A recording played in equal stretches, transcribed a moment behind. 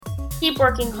keep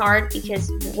working hard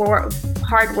because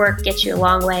hard work gets you a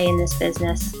long way in this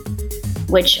business,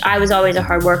 which I was always a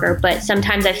hard worker, but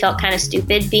sometimes I felt kind of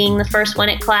stupid being the first one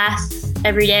at class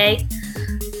every day,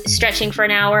 stretching for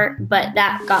an hour, but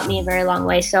that got me a very long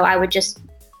way. So I would just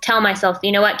tell myself,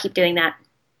 you know what, keep doing that.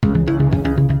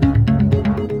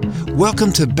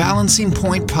 Welcome to Balancing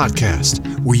Point Podcast,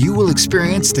 where you will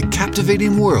experience the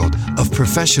captivating world of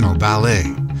professional ballet.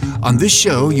 On this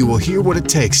show, you will hear what it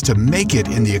takes to make it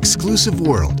in the exclusive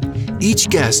world. Each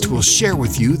guest will share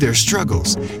with you their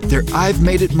struggles, their I've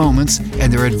made it moments,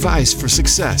 and their advice for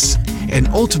success. And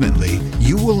ultimately,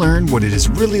 you will learn what it is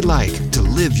really like to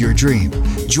live your dream.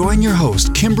 Join your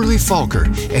host, Kimberly Falker,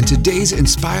 and today's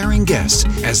inspiring guests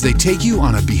as they take you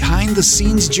on a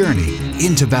behind-the-scenes journey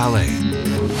into ballet.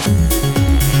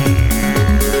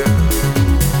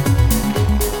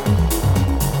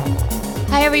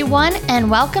 Hi, everyone, and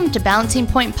welcome to Balancing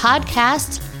Point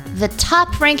Podcast, the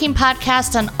top-ranking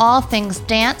podcast on all things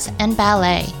dance and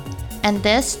ballet. And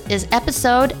this is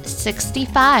episode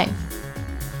 65.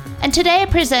 And today I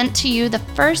present to you the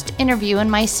first interview in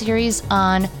my series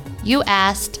on You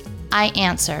Asked, I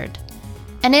Answered.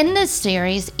 And in this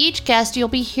series, each guest you'll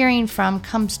be hearing from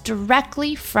comes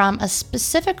directly from a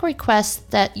specific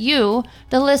request that you,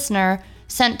 the listener,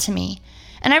 sent to me.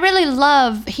 And I really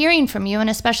love hearing from you, and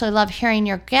especially love hearing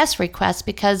your guest requests,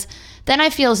 because then I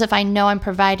feel as if I know I'm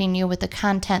providing you with the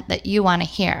content that you want to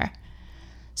hear.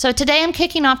 So today I'm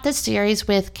kicking off this series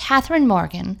with Catherine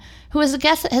Morgan, who is a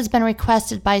guest that has been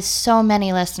requested by so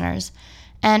many listeners.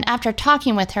 And after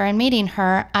talking with her and meeting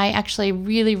her, I actually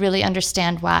really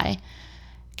understand why.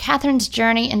 Catherine's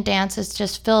journey in dance is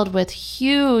just filled with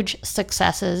huge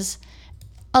successes,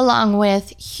 along with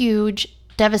huge,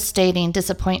 devastating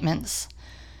disappointments.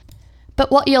 But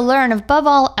what you'll learn above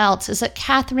all else is that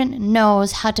Catherine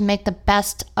knows how to make the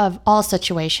best of all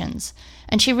situations.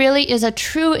 And she really is a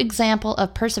true example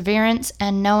of perseverance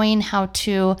and knowing how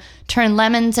to turn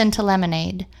lemons into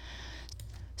lemonade.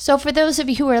 So for those of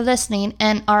you who are listening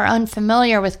and are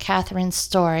unfamiliar with Catherine's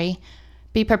story,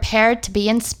 be prepared to be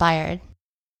inspired.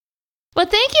 Well,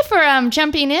 thank you for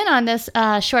jumping in on this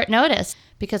short notice,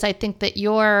 because I think that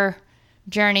your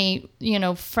journey,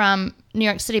 from New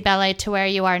York City Ballet to where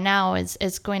you are now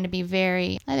is going to be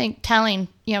very, I think, telling,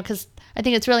 because I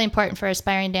think it's really important for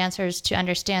aspiring dancers to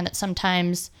understand that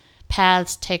sometimes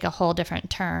paths take a whole different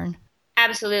turn.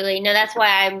 Absolutely. No, that's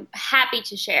why I'm happy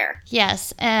to share.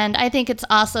 Yes, and I think it's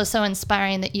also so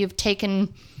inspiring that you've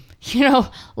taken,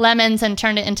 lemons and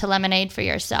turned it into lemonade for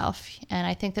yourself. And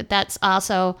I think that that's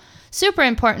also super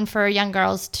important for young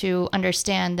girls to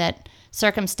understand that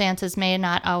circumstances may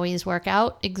not always work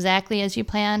out exactly as you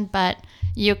planned, but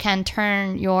you can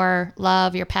turn your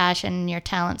love, your passion, your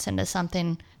talents into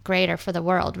something greater for the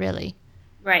world, really.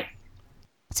 Right.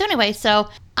 So anyway,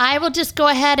 I will just go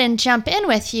ahead and jump in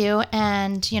with you.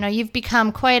 And, you've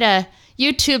become quite a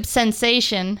YouTube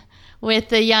sensation with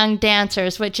the young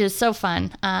dancers, which is so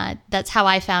fun. That's how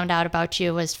I found out about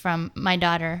you, was from my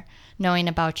daughter knowing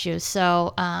about you.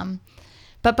 So,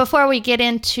 but before we get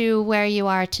into where you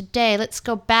are today, let's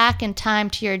go back in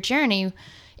time to your journey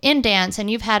in dance.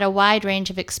 And you've had a wide range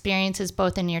of experiences,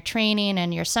 both in your training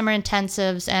and your summer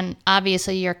intensives, and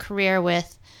obviously your career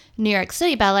with New York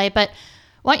City Ballet. But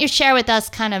why don't you share with us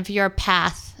kind of your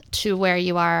path to where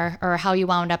you are, or how you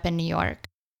wound up in New York?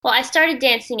 Well, I started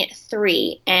dancing at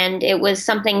 3, and it was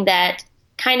something that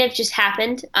kind of just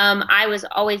happened. I was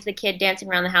always the kid dancing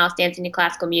around the house, dancing to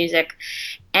classical music.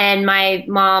 And my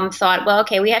mom thought, well,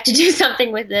 okay, we have to do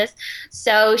something with this.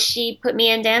 So she put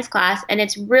me in dance class, and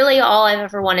it's really all I've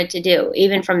ever wanted to do,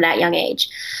 even from that young age.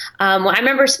 I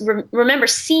remember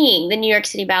seeing the New York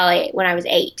City Ballet when I was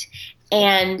 8,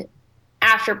 and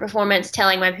after performance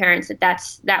telling my parents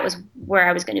that was where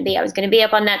I was going to be. I was going to be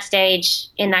up on that stage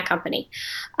in that company.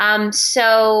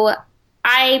 So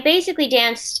I basically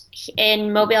danced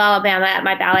in Mobile, Alabama at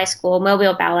my ballet school,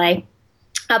 Mobile Ballet,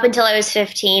 up until I was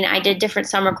 15. I did different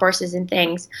summer courses and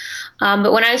things.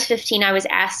 But when I was 15, I was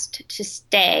asked to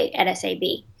stay at SAB.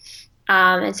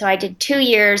 And so I did 2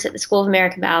 years at the School of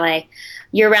American Ballet,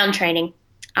 year-round training,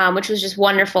 which was just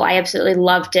wonderful. I absolutely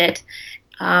loved it.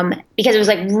 Because it was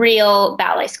like real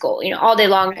ballet school, all day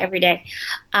long, every day.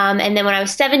 And then when I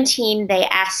was 17, they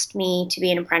asked me to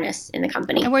be an apprentice in the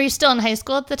company. And were you still in high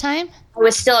school at the time? I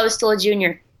was still a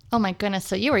junior. Oh my goodness,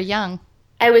 so you were young.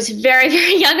 I was very,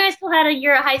 very young. I still had a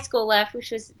year of high school left,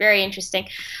 which was very interesting.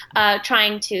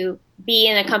 Trying to be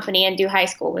in a company and do high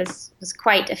school was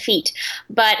quite a feat.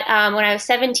 But when I was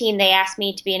 17, they asked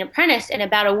me to be an apprentice. And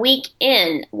about a week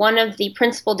in, one of the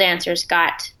principal dancers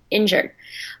got injured.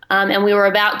 And we were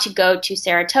about to go to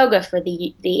Saratoga for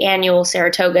the annual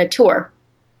Saratoga tour.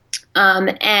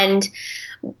 And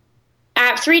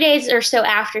 3 days or so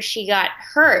after she got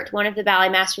hurt, one of the ballet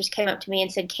masters came up to me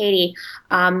and said, Katie,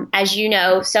 as you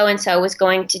know, so-and-so was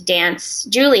going to dance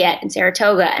Juliet in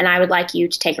Saratoga, and I would like you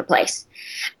to take her place.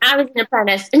 I was an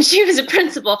apprentice, and she was a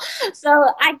principal,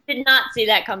 so I did not see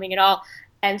that coming at all.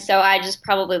 And so I just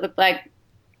probably looked like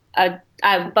a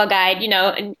bug-eyed,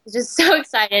 and just so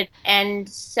excited. And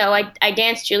so I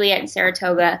danced Juliet in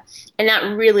Saratoga, and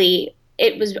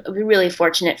it was really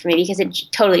fortunate for me because it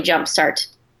totally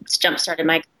jump-started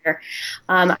my career.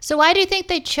 So why do you think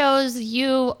they chose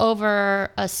you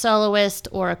over a soloist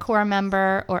or a corps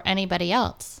member or anybody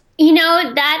else?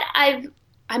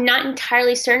 I'm not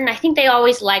entirely certain. I think they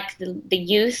always liked the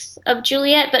youth of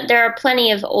Juliet, but there are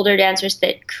plenty of older dancers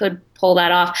that could pull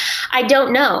that off. I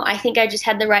don't know. I think I just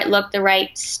had the right look, the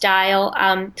right style.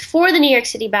 For the New York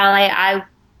City Ballet,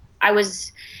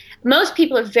 most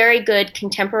people are very good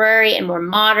contemporary and more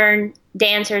modern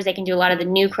dancers. They can do a lot of the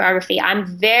new choreography.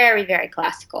 I'm very, very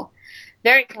classical.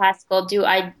 Very classical.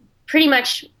 Pretty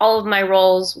much all of my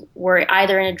roles were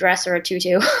either in a dress or a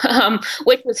tutu,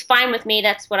 which was fine with me.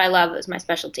 That's what I love. It was my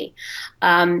specialty.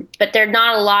 But there are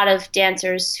not a lot of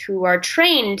dancers who are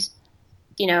trained,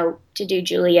 to do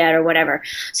Juliet or whatever.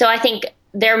 So I think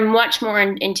they're much more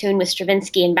in tune with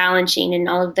Stravinsky and Balanchine and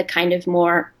all of the kind of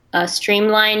more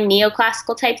streamlined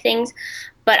neoclassical type things.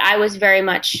 But I was very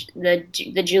much the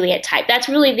Juliet type. That's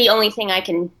really the only thing I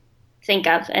can think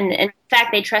of. And in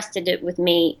fact, they trusted it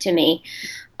to me.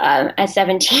 At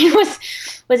 17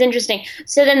 was interesting.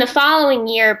 So then the following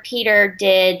year,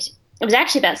 it was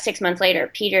actually about 6 months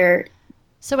later,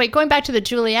 So wait, going back to the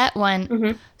Juliet one,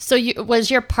 mm-hmm. So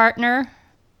your partner,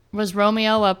 was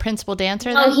Romeo a principal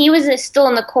dancer then? Oh, he was still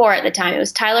in the corps at the time. It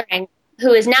was Tyler Eng,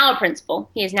 who is now a principal.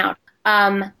 He is now.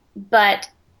 But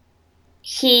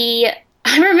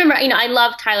I remember, I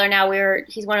love Tyler now.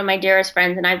 He's one of my dearest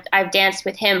friends, and I've danced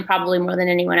with him probably more than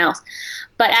anyone else.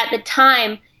 But at the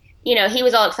time, he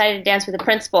was all excited to dance with the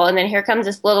principal, and then here comes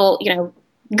this little,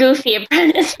 goofy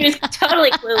apprentice who's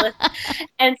totally clueless.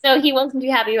 And so he wasn't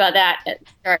too happy about that at the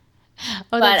start.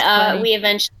 Oh, that's funny. We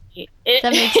eventually,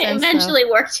 it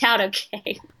worked out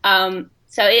okay.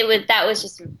 So that was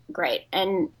just great.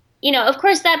 And, of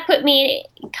course that put me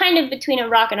kind of between a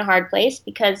rock and a hard place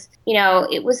because,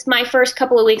 it was my first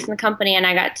couple of weeks in the company and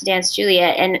I got to dance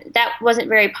Juliet, and that wasn't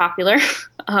very popular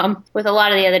with a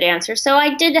lot of the other dancers. So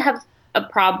I did have a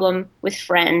problem with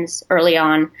friends early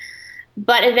on,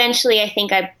 but eventually I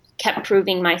think I kept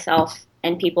proving myself,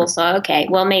 and people saw, okay,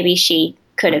 well maybe she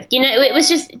could have. It was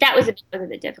just that was a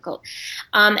bit difficult.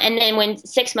 And then when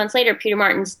 6 months later Peter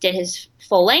Martins did his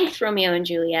full length Romeo and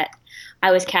Juliet,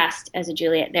 I was cast as a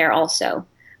Juliet there also.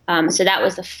 So that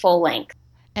was the full length.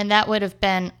 And that would have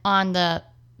been on the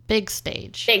big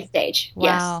stage. Big stage.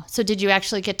 Wow. Yes. So did you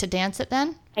actually get to dance it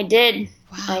then? I did.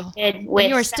 Wow. I did. And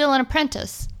you were still an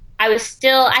apprentice. I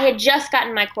had just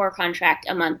gotten my corps contract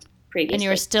a month previously. And you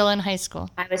were still in high school.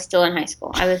 I was still in high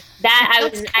school. I was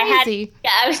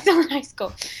still in high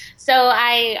school. So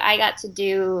I got to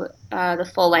do the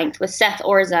full length with Seth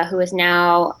Orza, who is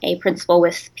now a principal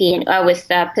with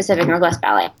Pacific Northwest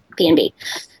Ballet, P&B.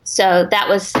 So that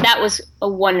was a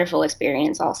wonderful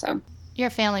experience also. Your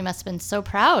family must have been so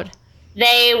proud.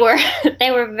 They were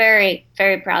very,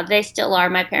 very proud. They still are.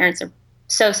 My parents are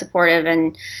so supportive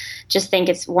and just think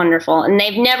it's wonderful. And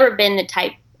they've never been the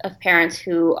type of parents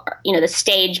who are, the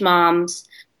stage moms.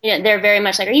 They're very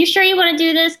much like, are you sure you want to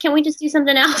do this? Can we just do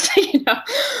something else?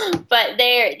 But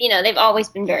they've always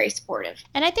been very supportive.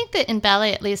 And I think that in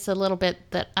ballet, at least a little bit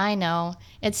that I know,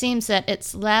 it seems that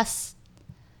it's less,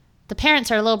 the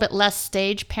parents are a little bit less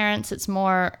stage parents. It's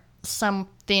more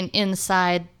something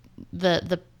inside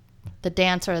the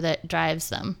dancer that drives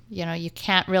them. You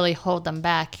can't really hold them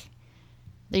back.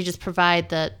 They just provide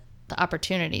the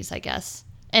opportunities, I guess,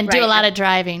 and do a lot of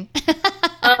driving.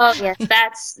 Oh yes,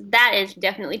 that is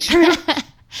definitely true.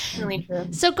 Definitely true.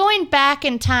 So going back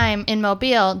in time in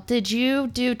Mobile, did you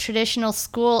do traditional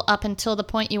school up until the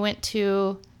point you went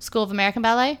to School of American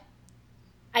Ballet?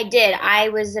 I did. I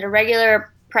was at a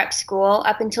regular prep school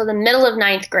up until the middle of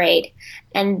 9th grade.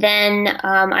 And then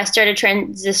I started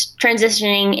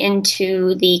transitioning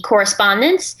into the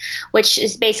correspondence, which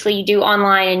is basically you do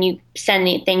online and you send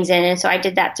the things in. And so I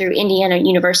did that through Indiana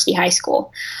University High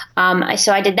School.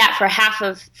 So I did that for half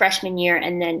of freshman year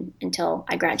and then until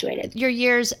I graduated. Your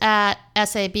years at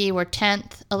SAB were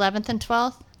 10th, 11th, and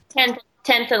 12th?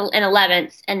 10th and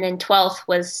 11th, and then 12th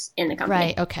was in the company.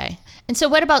 Right, okay. And so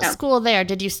what about school there?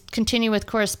 Did you continue with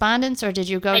correspondence, or did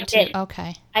you go did.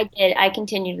 Okay. I did. I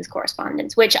continued with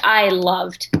correspondence, which I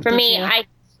loved. For me, I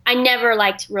never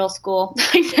liked real school.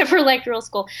 I never liked real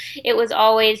school. It was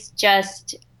always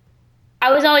just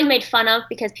I was always made fun of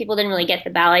because people didn't really get the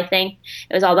ballet thing.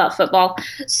 It was all about football.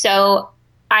 So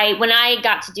when I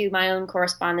got to do my own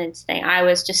correspondence thing, I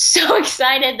was just so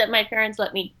excited that my parents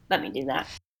let me do that.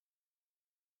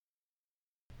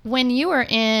 When you were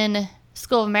in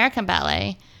School of American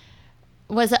Ballet,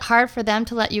 was it hard for them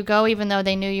to let you go even though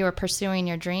they knew you were pursuing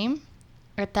your dream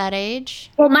at that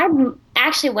age? Well,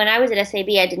 actually, when I was at SAB,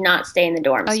 I did not stay in the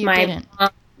dorms. Oh, you didn't?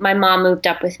 My mom moved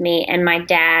up with me, and my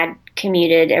dad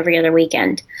commuted every other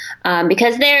weekend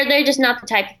because they're just not the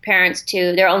type of parents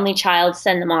to their only child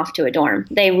send them off to a dorm.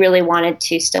 They really wanted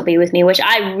to still be with me, which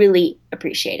I really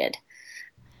appreciated,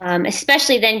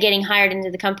 especially then getting hired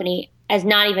into the company as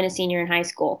not even a senior in high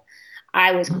school.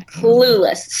 I was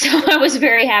clueless, so I was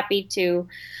very happy to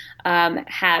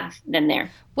have them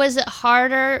there. Was it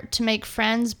harder to make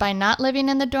friends by not living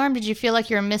in the dorm? Did you feel like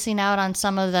you were missing out on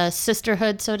some of the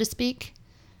sisterhood, so to speak?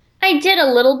 I did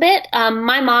a little bit.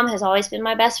 My mom has always been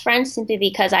my best friend simply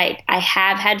because I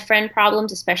have had friend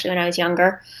problems, especially when I was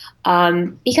younger,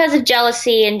 because of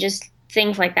jealousy and just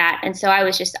things like that. And so I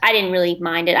didn't really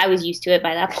mind it. I was used to it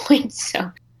by that point.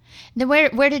 So Then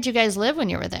where did you guys live when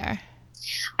you were there?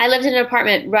 I lived in an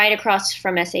apartment right across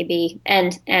from SAB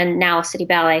and now City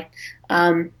Ballet.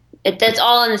 That's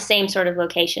all in the same sort of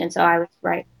location. So I was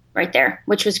right there,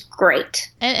 which was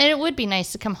great. And it would be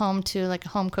nice to come home to like a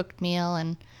home cooked meal.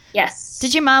 And yes.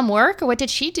 Did your mom work, or what did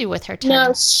she do with her time?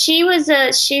 No, she's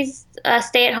a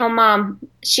stay-at-home mom.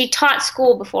 She taught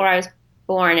school before I was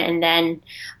born, and then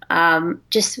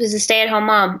just was a stay-at-home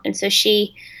mom. And so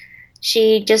she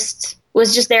just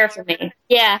was just there for me.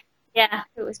 Yeah,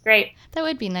 it was great. That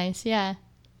would be nice, yeah.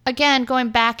 Again, going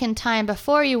back in time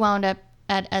before you wound up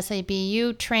at SAB,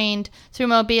 you trained through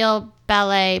Mobile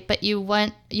Ballet, but you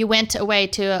went away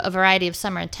to a variety of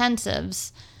summer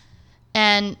intensives.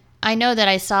 And I know that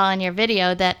I saw in your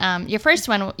video that your first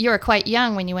one, you were quite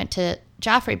young when you went to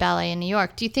Joffrey Ballet in New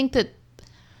York. Do you think that,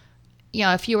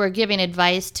 if you were giving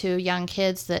advice to young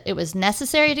kids, that it was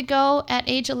necessary to go at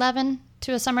age 11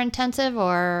 to a summer intensive,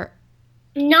 or?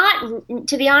 Not,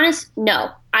 to be honest,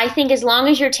 no. I think as long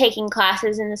as you're taking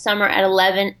classes in the summer at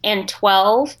 11 and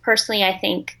 12, personally, I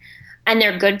think, and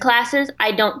they're good classes,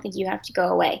 I don't think you have to go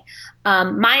away.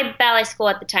 My ballet school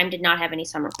at the time did not have any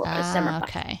summer classes.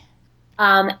 Okay.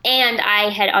 And I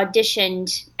had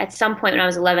auditioned at some point when I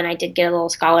was 11. I did get a little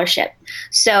scholarship.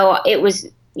 So it was,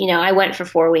 I went for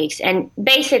 4 weeks. And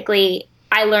basically,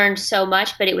 I learned so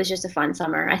much, but it was just a fun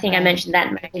summer. I think I mentioned that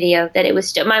in my video, that it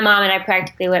was my mom and I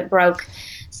practically went broke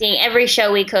seeing every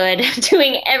show we could,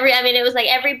 it was like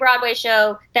every Broadway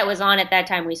show that was on at that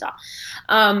time we saw.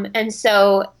 And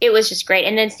so it was just great.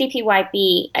 And then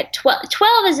CPYB at 12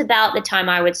 is about the time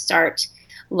I would start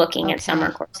looking at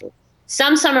summer courses.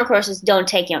 Some summer courses don't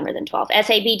take younger than 12.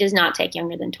 SAB does not take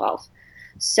younger than 12.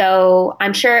 So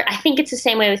I think it's the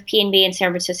same way with P&B in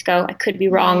San Francisco. I could be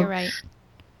wrong. No, you're right.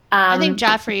 I think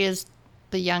Joffrey is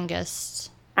the youngest.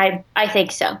 I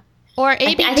think so. Or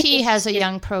ABT has a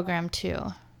young program too.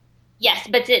 Yes,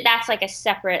 but that's like I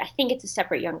think it's a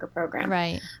separate younger program.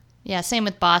 Right. Yeah, same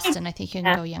with Boston. I think you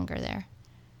can go younger there.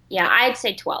 Yeah, I'd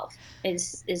say 12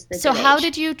 is the So good how age.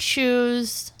 did you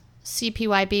choose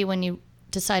CPYB when you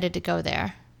decided to go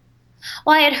there?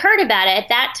 Well, I had heard about it. At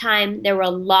that time, there were a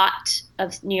lot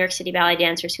of New York City ballet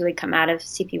dancers who had come out of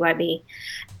CPYB.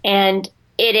 And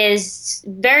it is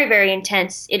very, very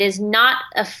intense. It is not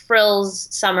a frills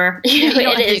summer. You don't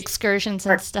have the excursions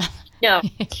and stuff. No,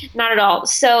 not at all.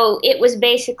 So it was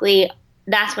basically,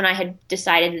 that's when I had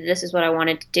decided that this is what I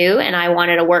wanted to do. And I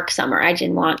wanted a work summer. I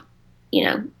didn't want,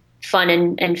 fun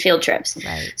and field trips.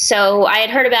 Right. So I had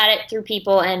heard about it through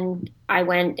people, and I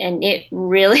went, and it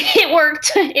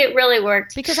worked. It really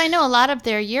worked. Because I know a lot of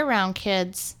their year-round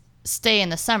kids stay in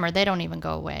the summer. They don't even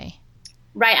go away.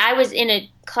 Right. I was in a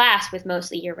class with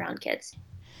mostly year-round kids,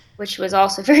 which was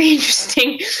also very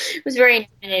interesting. It was very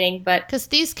intimidating, but because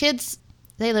these kids,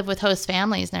 they live with host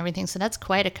families and everything, so that's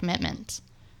quite a commitment.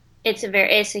 It's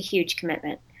a huge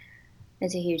commitment.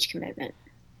 It's a huge commitment.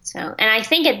 So, and I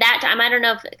think at that time, I don't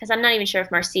know because I'm not even sure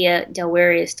if Marcia Del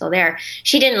Weary is still there.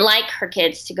 She didn't like her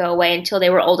kids to go away until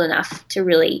they were old enough to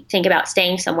really think about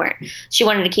staying somewhere. She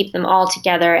wanted to keep them all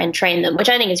together and train them, which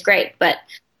I think is great. But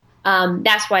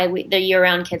that's why the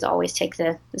year-round kids always take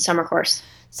the summer course.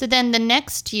 So then the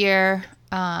next year,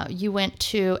 you went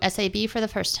to SAB for the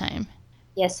first time.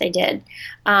 Yes, I did.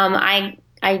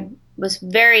 I was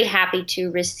very happy to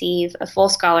receive a full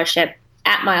scholarship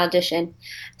at my audition.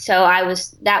 So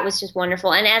that was just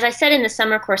wonderful. And as I said in the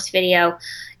summer course video,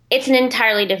 it's an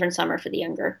entirely different summer for the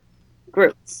younger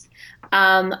groups.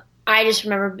 I just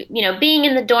remember, being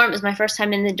in the dorm. It was my first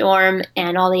time in the dorm,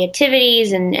 and all the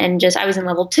activities, and just I was in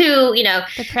level 2.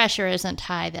 The pressure isn't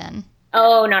high then.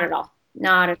 Oh, not at all.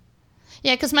 Not at all.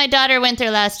 Yeah, because my daughter went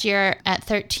there last year at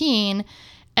 13,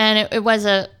 and there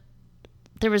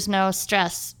was no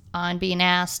stress on being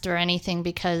asked or anything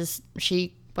because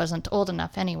she wasn't old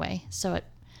enough anyway. So it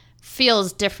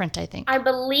feels different, I think. I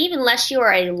believe unless you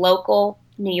are a local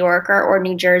New Yorker or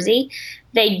New Jersey,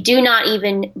 they do not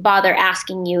even bother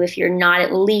asking you if you're not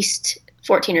at least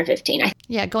 14 or 15.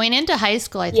 Yeah, going into high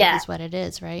school, I think is what it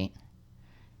is, right?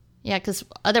 Yeah, because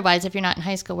otherwise, if you're not in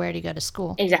high school, where do you go to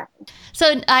school? Exactly.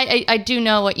 So I do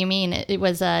know what you mean. It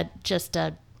was just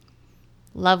a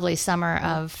lovely summer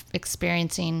of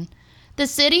experiencing the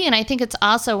city, and I think it's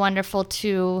also wonderful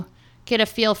to get a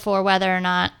feel for whether or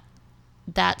not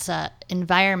that's an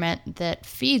environment that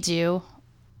feeds you,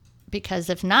 because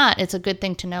if not, it's a good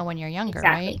thing to know when you're younger,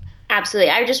 right? Absolutely.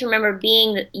 I just remember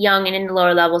being young and in the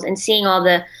lower levels and seeing all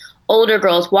the older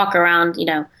girls walk around,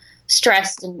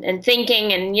 stressed and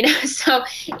thinking, and so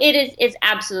it's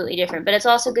absolutely different. But it's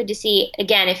also good to see,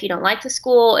 again, if you don't like the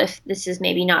school, if this is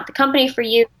maybe not the company for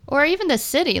you, or even the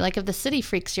city. Like if the city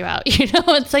freaks you out,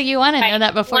 it's like you want to know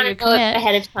that before you commit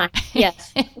ahead of time.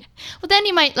 Yes. Well, then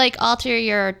you might alter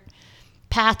your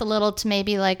path a little to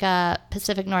maybe like a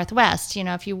Pacific Northwest.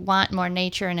 If you want more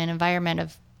nature and an environment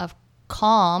of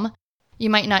calm, you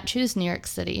might not choose New York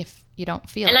City if you don't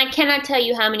feel and it. I cannot tell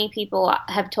you how many people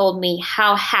have told me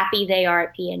how happy they are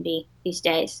at PNB these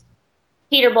days.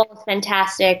 Peter Bull is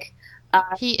fantastic.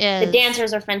 He is. The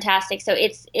dancers are fantastic. So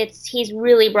he's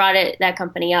really brought that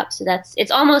company up. So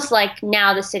it's almost like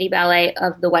now the City Ballet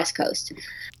of the West Coast.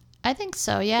 I think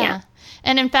so, yeah.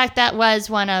 And in fact, that was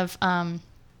one of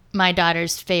my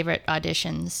daughter's favorite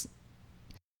auditions.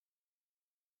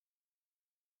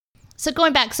 So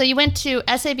going back, so you went to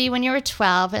SAB when you were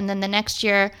 12, and then the next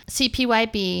year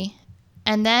CPYB,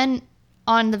 and then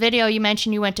on the video you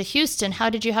mentioned you went to Houston.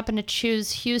 How did you happen to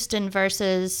choose Houston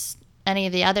versus any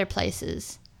of the other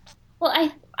places? Well,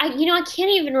 I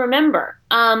can't even remember.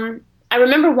 I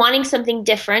remember wanting something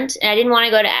different, and I didn't want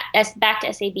to go back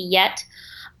to SAB yet.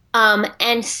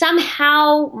 And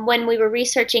somehow when we were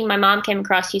researching, my mom came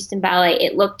across Houston Ballet.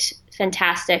 It looked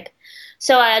fantastic.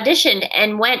 So I auditioned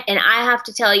and went, and I have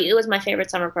to tell you, it was my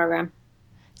favorite summer program.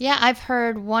 Yeah, I've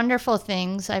heard wonderful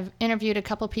things. I've interviewed a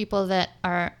couple people that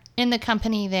are in the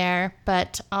company there,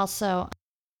 but also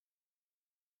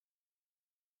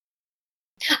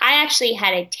I actually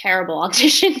had a terrible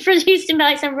audition for the Houston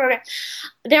Ballet Summer Program.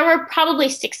 There were probably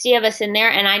 60 of us in there,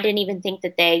 and I didn't even think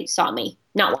that they saw me,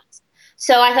 not once.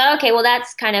 So I thought, okay, well,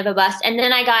 that's kind of a bust. And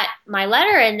then I got my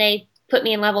letter, and they put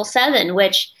me in level 7,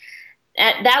 which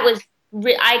that was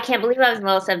I can't believe I was in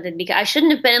level 7 because I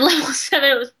shouldn't have been in level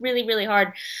 7. It was really, really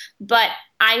hard. But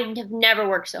I have never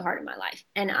worked so hard in my life.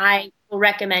 And I will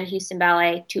recommend Houston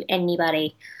Ballet to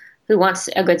anybody who wants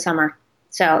a good summer.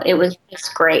 So it was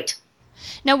just great.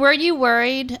 Now, were you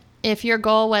worried if your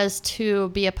goal was to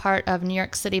be a part of New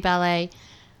York City Ballet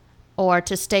or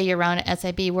to stay year-round at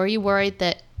SAB, were you worried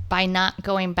that by not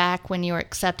going back when you were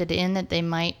accepted in that they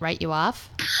might write you off?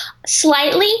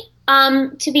 Slightly.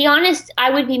 To be honest,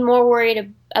 I would be more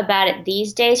worried about it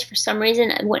these days for some reason.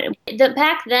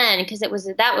 Back then, because that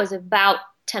was about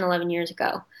 10, 11 years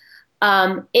ago,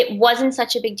 it wasn't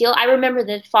such a big deal. I remember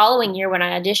the following year when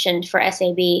I auditioned for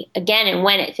SAB again and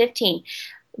went at 15,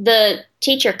 the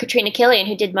teacher, Katrina Killian,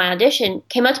 who did my audition,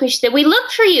 came up to me. She said, "We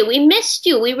looked for you. We missed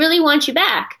you. We really want you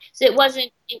back." So it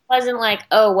wasn't like,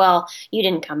 "Oh, well, you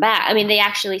didn't come back." I mean, they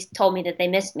actually told me that they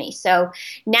missed me. So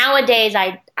nowadays,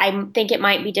 I think it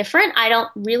might be different. I don't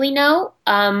really know.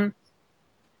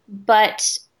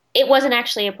 But it wasn't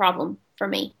actually a problem for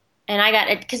me. And I got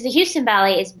it because the Houston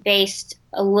Ballet is based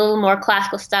a little more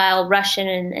classical style, Russian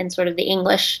and sort of the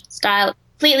English style,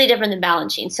 completely different than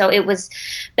Balanchine. So it was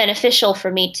beneficial for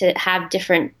me to have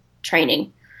different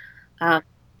training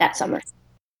that summer.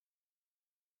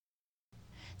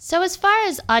 So as far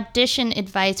as audition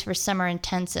advice for summer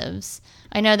intensives,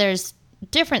 I know there's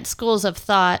different schools of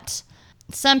thought.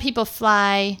 Some people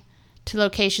fly to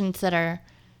locations that are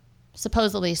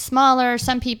supposedly smaller.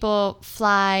 Some people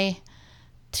fly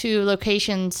to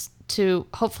locations to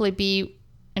hopefully be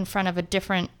in front of a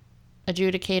different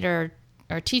adjudicator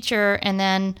or teacher. And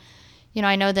then,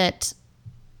 I know that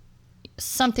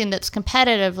something that's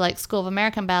competitive like School of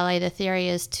American Ballet, the theory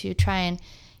is to try and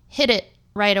hit it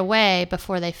right away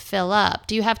before they fill up.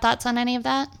 Do you have thoughts on any of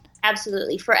that?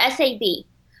 Absolutely. For SAB,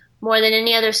 more than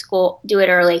any other school, do it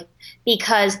early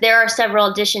because there are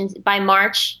several auditions by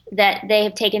March that they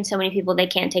have taken so many people they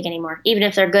can't take anymore. Even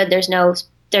if they're good, there's no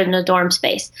they're in the dorm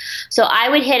space. So I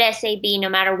would hit SAB no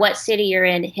matter what city you're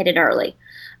in, hit it early.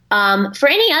 For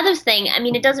any other thing, I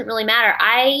mean, it doesn't really matter.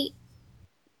 I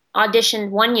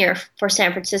auditioned one year for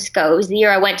San Francisco. It was the year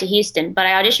I went to Houston, but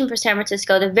I auditioned for San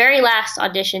Francisco, the very last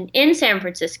audition in San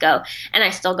Francisco, and I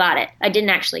still got it. I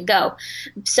didn't actually go.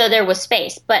 So there was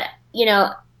space. But,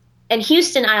 in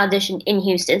Houston, I auditioned in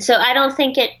Houston. So I don't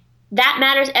think that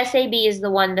matters. SAB is the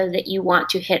one, though, that you want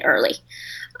to hit early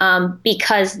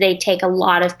because they take a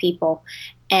lot of people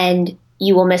and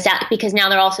you will miss out because now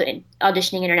they're also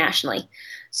auditioning internationally.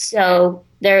 So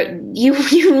you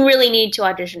really need to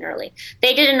audition early.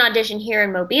 They did an audition here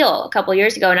in Mobile a couple of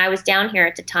years ago, and I was down here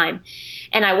at the time,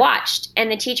 and I watched.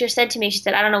 And the teacher said to me, she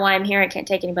said, "I don't know why I'm here. I can't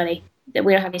take anybody. That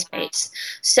we don't have any space."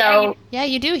 So yeah,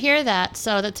 you do hear that.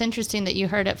 So that's interesting that you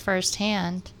heard it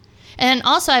firsthand. And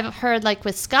also, I've heard like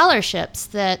with scholarships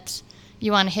that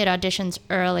you want to hit auditions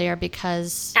earlier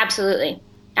because absolutely,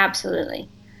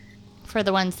 for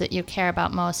the ones that you care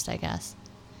about most, I guess.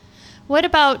 What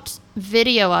about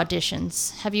video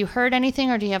auditions? Have you heard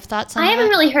anything or do you have thoughts on that? I haven't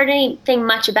really heard anything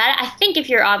much about it. I think if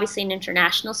you're obviously an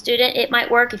international student, it might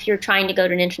work if you're trying to go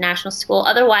to an international school.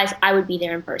 Otherwise, I would be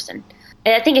there in person.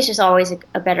 I think it's just always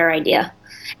a better idea.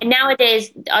 And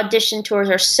nowadays, audition tours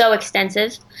are so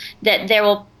extensive that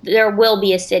there will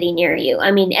be a city near you.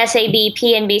 I mean, SAB,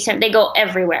 PNB, they go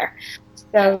everywhere.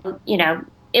 So,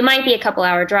 it might be a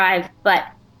couple-hour drive, but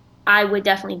I would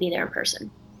definitely be there in person.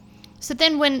 So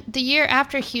then when the year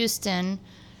after Houston,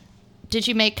 did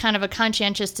you make kind of a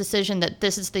conscientious decision that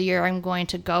this is the year I'm going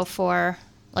to go for?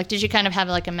 Like, did you kind of have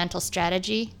like a mental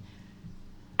strategy?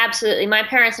 Absolutely. My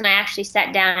parents and I actually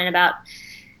sat down and about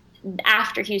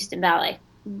after Houston Ballet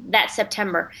that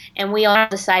September, and we all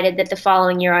decided that the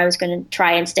following year I was going to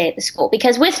try and stay at the school.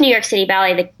 Because with New York City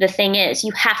Ballet, the thing is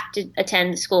you have to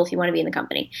attend the school if you want to be in the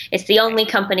company. It's the only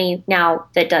company now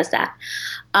that does that.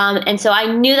 And so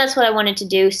I knew that's what I wanted to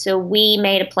do, so we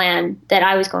made a plan that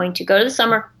I was going to go to the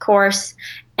summer course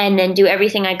and then do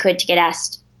everything I could to get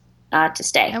asked to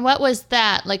stay. And what was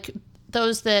that? Like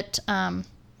those that,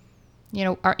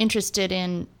 are interested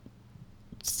in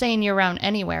staying year-round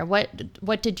anywhere,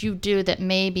 what did you do that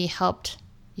maybe helped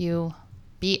you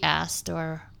be asked?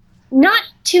 Or not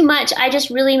too much. I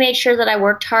just really made sure that I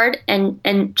worked hard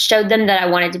and showed them that I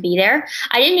wanted to be there.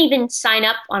 I didn't even sign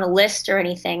up on a list or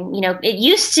anything. It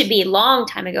used to be a long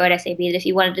time ago at SAB that if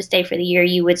you wanted to stay for the year,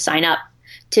 you would sign up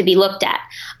to be looked at.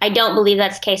 I don't believe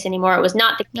that's the case anymore. It was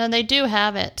not the case. No, they do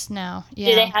have it now. Yeah.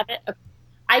 Do they have it?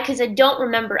 Because I don't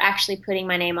remember actually putting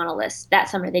my name on a list that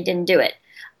summer. They didn't do it.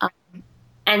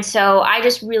 And so I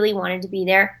just really wanted to be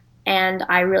there, and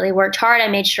I really worked hard. I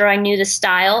made sure I knew the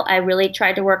style. I really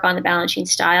tried to work on the balancing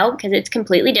style because it's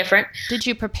completely different. Did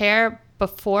you prepare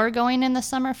before going in the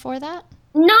summer for that?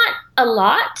 Not a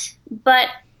lot, but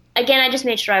again, I just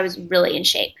made sure I was really in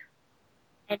shape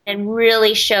and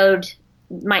really showed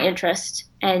my interest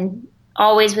and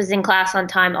always was in class on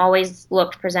time, always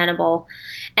looked presentable.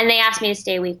 And they asked me to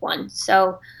stay week 1.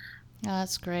 So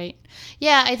that's great.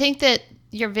 Yeah, I think that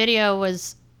your video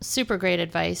was super great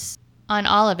advice on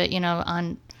all of it,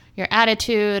 on your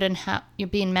attitude and how you're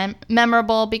being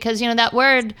memorable, because, that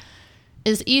word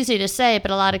is easy to say,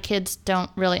 but a lot of kids don't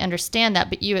really understand that,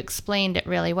 but you explained it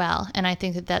really well. And I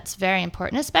think that that's very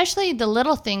important, especially the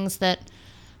little things that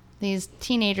these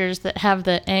teenagers that have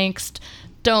the angst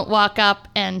don't walk up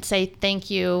and say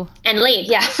thank you. And leave,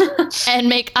 yeah. And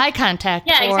make eye contact.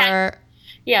 Yeah, exactly. Or,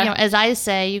 yeah. As I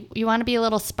say, you want to be a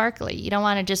little sparkly. You don't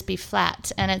want to just be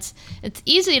flat. And it's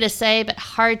easy to say, but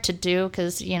hard to do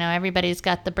because, everybody's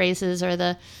got the braces or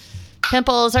the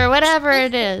pimples or whatever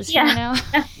it is, Yeah.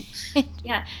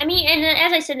 Yeah. I mean, and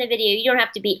as I said in the video, you don't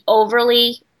have to be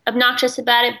overly obnoxious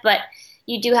about it, but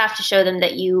you do have to show them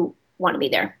that you want to be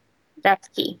there. That's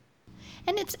key.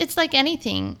 And it's like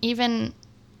anything. Even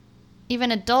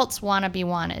adults want to be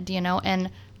wanted,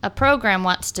 and a program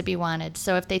wants to be wanted.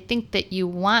 So if they think that you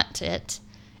want it,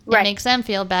 right, it makes them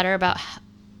feel better about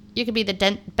you could be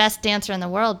the best dancer in the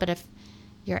world, but if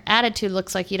your attitude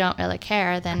looks like you don't really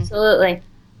care, then absolutely,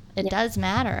 it does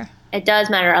matter. It does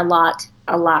matter a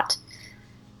lot.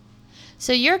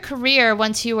 So your career,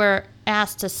 once you were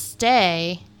asked to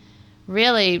stay,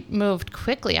 really moved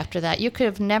quickly after that. You could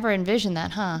have never envisioned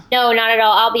that, huh? No, not at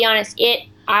all. I'll be honest.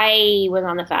 I was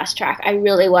on the fast track. I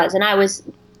really was, and I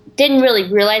didn't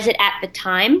really realize it at the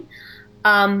time.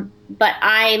 But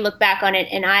I look back on it,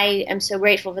 and I am so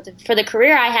grateful for the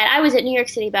career I had. I was at New York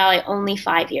City Ballet only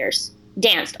 5 years,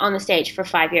 danced on the stage for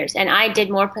 5 years, and I did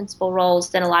more principal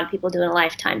roles than a lot of people do in a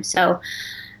lifetime. So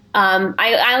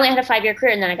I only had a 5-year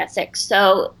career, and then I got sick.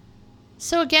 So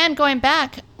again, going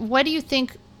back, what do you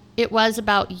think it was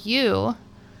about you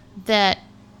that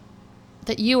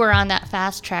that you were on that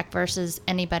fast track versus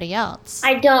anybody else?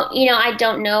 I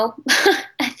don't know.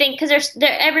 I think because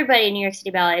everybody in New York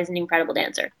City Ballet is an incredible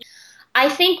dancer. I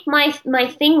think my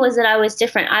thing was that I was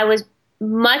different. I was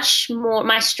much more,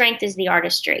 my strength is the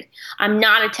artistry. I'm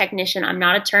not a technician. I'm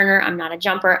not a turner. I'm not a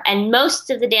jumper. And most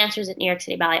of the dancers at New York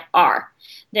City Ballet are.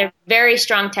 They're very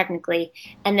strong technically.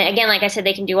 And then, again, like I said,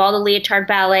 they can do all the leotard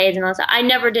ballets and all that. I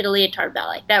never did a leotard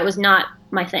ballet. That was not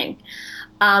my thing.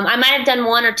 I might have done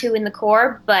one or two in the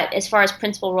corps, but as far as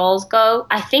principal roles go,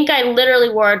 I think I literally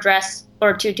wore a dress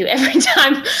or a tutu every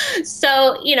time.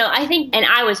 So, I think, and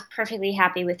I was perfectly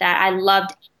happy with that. I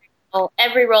loved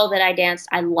every role that I danced.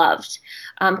 I loved,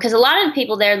 because a lot of the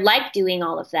people there like doing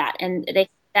all of that, and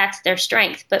that's their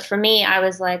strength. But for me, I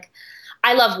was like,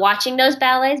 I love watching those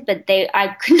ballets, but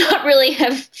I could not really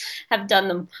have done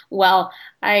them well.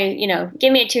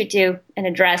 Give me a tutu and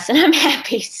a dress, and I'm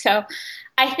happy. So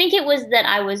I think it was that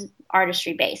I was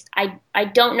artistry based. I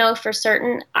don't know for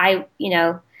certain.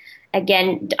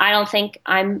 Again, I don't think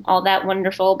I'm all that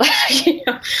wonderful, but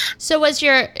So is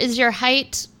your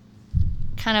height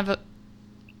kind of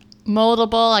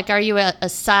moldable? Like, are you a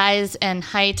size and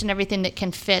height and everything that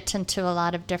can fit into a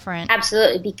lot of different?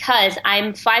 Absolutely, because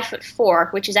I'm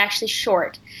 5'4", which is actually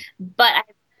short, but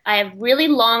I have really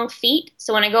long feet.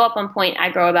 So when I go up on point,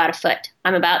 I grow about a foot.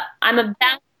 I'm about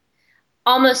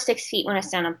almost 6 feet when I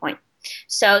stand on point.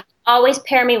 So always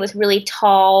pair me with really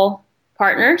tall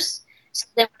partners. So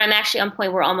then when I'm actually on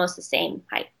point, we're almost the same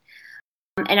height.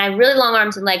 And I have really long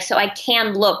arms and legs, so I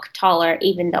can look taller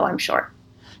even though I'm short.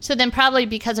 So then probably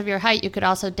because of your height, you could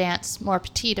also dance more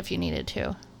petite if you needed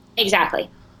to. Exactly.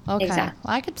 Okay. Exactly.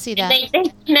 Well, I could see that. They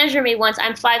measure me once.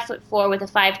 I'm 5'4" with a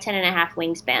 5'10.5"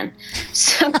 wingspan.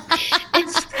 So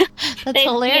that's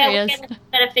hilarious. Yeah, we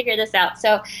gotta figure this out.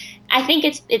 So I think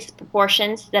it's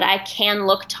proportions that I can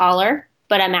look taller,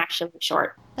 but I'm actually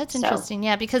short. That's interesting,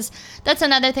 yeah, because that's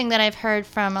another thing that I've heard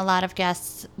from a lot of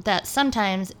guests, that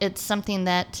sometimes it's something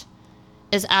that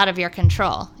is out of your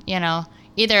control,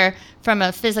 either from a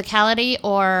physicality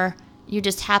or you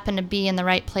just happen to be in the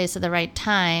right place at the right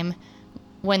time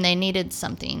when they needed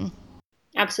something.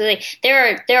 Absolutely.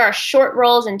 There are short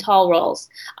roles and tall roles.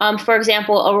 For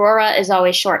example, Aurora is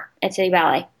always short at City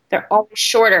Ballet. They're always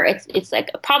shorter. It's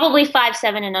like probably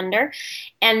 5'7" and under.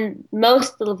 And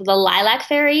most of the Lilac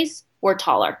Fairies were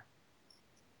taller.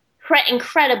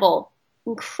 Incredible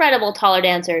taller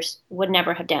dancers would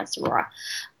never have danced Aurora.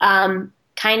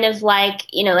 Kind of like,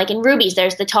 like in Rubies,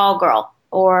 there's the tall girl,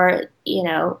 or,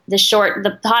 the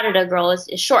Haruda girl is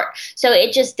short. So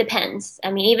it just depends.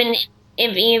 I mean, even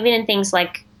in things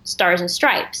like Stars and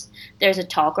Stripes, there's a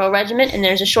tall girl regiment and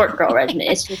there's a short girl regiment.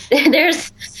 It's just,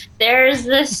 there's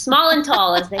the small and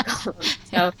tall, as they call them.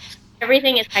 So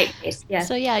everything is height-based, yeah.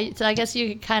 So I guess you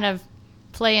could kind of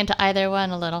play into either one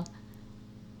a little.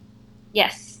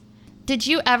 Yes. Did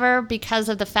you ever, because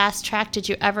of the fast track,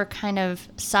 kind of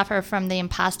suffer from the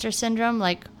imposter syndrome?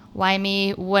 Like, why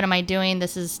me? What am I doing?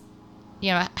 This is,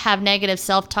 have negative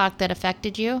self-talk that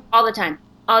affected you? All the time.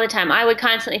 I would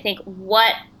constantly think,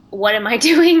 what am I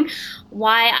doing?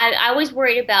 Why? I was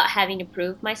worried about having to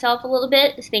prove myself a little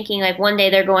bit, thinking like one day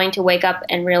they're going to wake up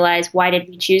and realize, why did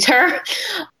we choose her?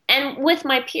 And with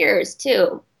my peers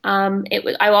too.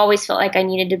 I always felt like I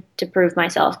needed to prove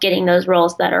myself getting those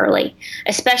roles that early,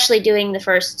 especially doing the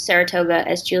first Saratoga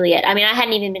as Juliet. I mean, I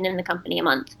hadn't even been in the company a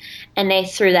month, and they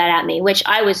threw that at me, which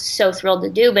I was so thrilled to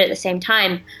do. But at the same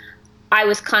time, I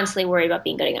was constantly worried about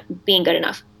being good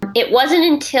enough. It wasn't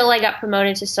until I got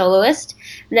promoted to soloist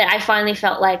that I finally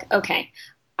felt like, okay,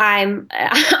 I'm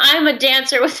a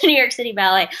dancer with the New York City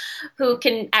Ballet who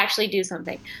can actually do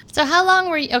something. So how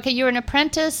long were you? Okay, you were an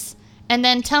apprentice. And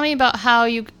then tell me about how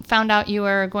you found out you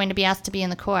were going to be asked to be in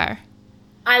the corps.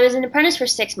 I was an apprentice for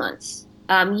 6 months.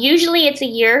 Usually it's a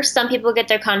year. Some people get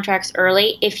their contracts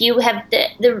early. If you have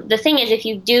the thing is, if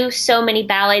you do so many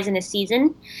ballets in a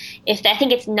season, I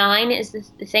think it's 9 is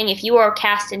the thing. If you are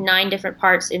cast in 9 different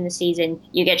parts in the season,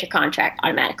 you get your contract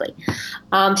automatically.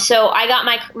 So I got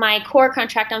my corps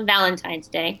contract on Valentine's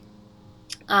Day.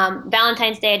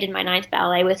 Valentine's Day, I did my 9th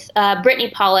ballet with Brittany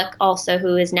Pollock, also,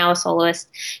 who is now a soloist.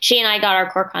 She and I got our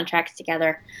corps contracts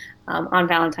together on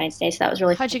Valentine's Day, so that was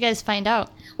really fun. How'd you guys find out?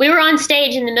 We were on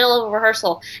stage in the middle of a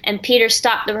rehearsal, and Peter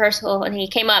stopped the rehearsal, and he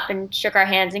came up and shook our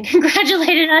hands and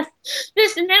congratulated us.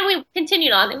 And then we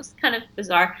continued on. It was kind of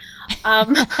bizarre.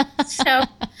 And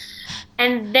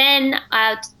then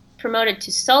promoted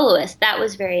to soloist. That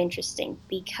was very interesting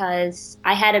because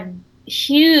I had a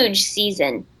huge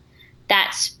season.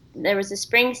 There was a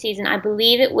spring season, I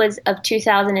believe it was of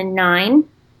 2009.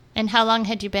 And how long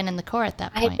had you been in the corps at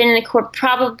that point? I had been in the corps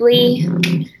probably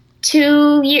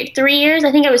 3 years.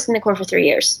 I think I was in the Corps for 3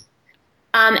 years.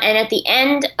 And at the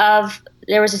end of,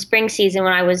 there was a spring season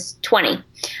when I was 20,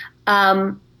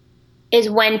 is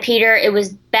when Peter, it was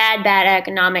bad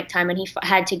economic time, and he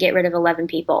had to get rid of 11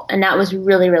 people. And that was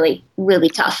really, really, really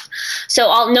tough.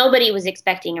 So nobody was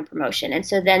expecting a promotion. And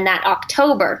so then that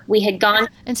October, we had gone.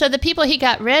 And so the people he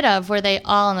got rid of, were they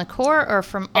all in the Corps or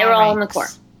from all They were all ranks? in the Corps.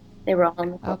 They were all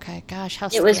in the Corps. Okay, gosh, how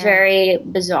It scary. was very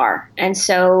bizarre. And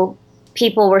so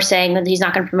people were saying that he's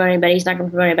not going to promote anybody, he's not going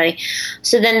to promote anybody.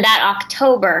 So then that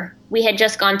October, we had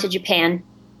just gone to Japan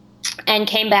and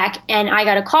came back, and I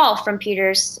got a call from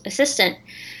Peter's assistant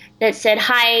that said,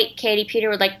 "Hi, Katie, Peter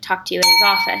would like to talk to you in his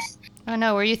office." Oh,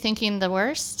 no, were you thinking the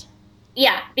worst?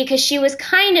 Yeah, because she was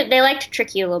kind of, they like to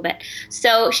trick you a little bit.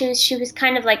 So she was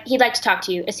kind of like, he'd like to talk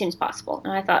to you as soon as possible.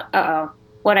 And I thought, uh-oh,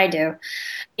 what'd I do?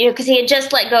 Because he had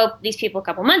just let go of these people a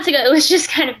couple months ago. It was just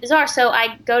kind of bizarre. So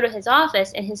I go to his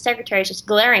office, and his secretary is just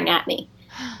glaring at me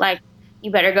like,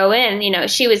 "You better go in."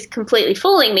 She was completely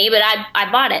fooling me, but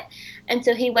I bought it. And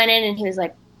so he went in, and he was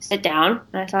like, "Sit down."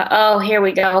 And I thought, oh, here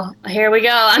we go. Here we go.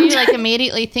 Are you like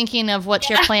immediately thinking of what's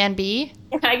your plan B?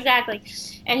 Yeah, exactly.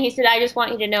 And he said, "I just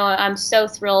want you to know I'm so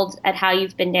thrilled at how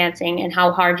you've been dancing and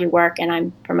how hard you work, and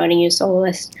I'm promoting you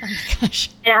soloist." Oh my gosh.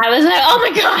 And I was like, oh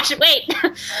my gosh, wait.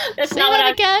 That's Say not what that I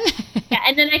again? Yeah,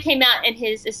 and then I came out, and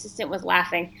his assistant was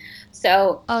laughing.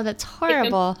 So Oh, that's it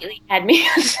horrible. completely had me.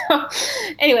 So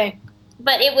anyway,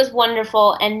 but it was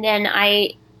wonderful. And then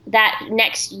that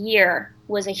next year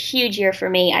was a huge year for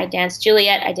me. I danced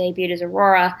Juliet. I debuted as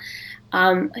Aurora.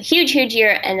 A huge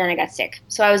year, and then I got sick.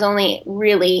 So I was only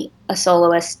really a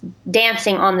soloist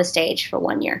dancing on the stage for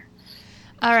 1 year.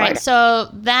 All right, so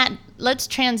let's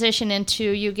transition into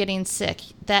you getting sick.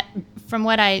 That, from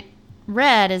what I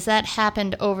read, is that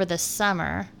happened over the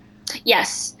summer.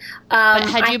 Yes. But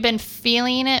had you been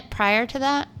feeling it prior to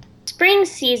that? Spring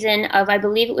season of, I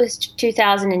believe it was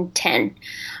 2010,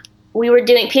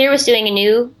 Peter was doing a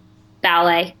new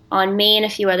ballet on me and a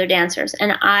few other dancers.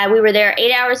 And we were there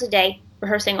 8 hours a day,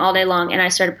 rehearsing all day long, and I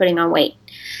started putting on weight.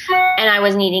 And I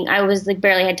wasn't eating. I was like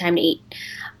barely had time to eat.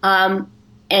 And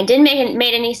it didn't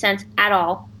make any sense at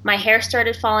all. My hair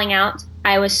started falling out.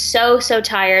 I was so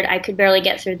tired, I could barely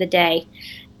get through the day.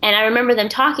 And I remember them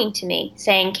talking to me,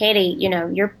 saying, "Katie,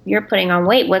 you're putting on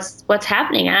weight. What's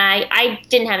happening?" And I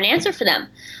didn't have an answer for them.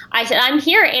 I said, "I'm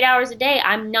here 8 hours a day.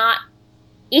 I'm not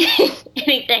eating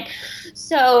anything.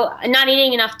 So not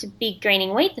eating enough to be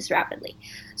gaining weight this rapidly."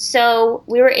 So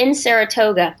we were in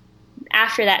Saratoga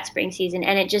after that spring season,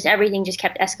 and everything just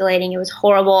kept escalating. It was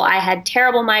horrible. I had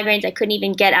terrible migraines. I couldn't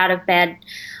even get out of bed.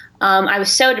 I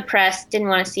was so depressed, didn't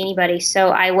want to see anybody. So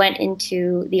I went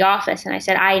into the office and I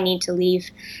said, "I need to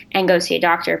leave and go see a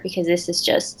doctor because this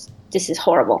is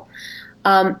horrible."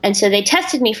 And so they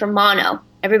tested me for mono.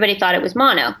 Everybody thought it was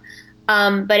mono.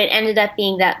 But it ended up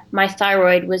being that my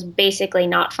thyroid was basically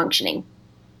not functioning,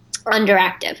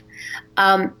 underactive.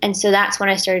 And so that's when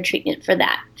I started treatment for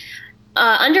that.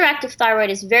 Underactive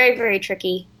thyroid is very, very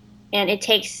tricky, and it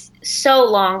takes so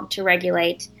long to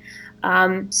regulate.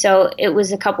 So it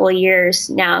was a couple of years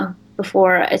now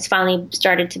before it's finally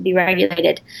started to be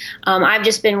regulated. I've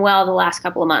just been well the last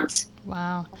couple of months.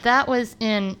 Wow. That was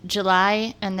in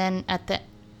July, and then at the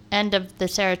end of the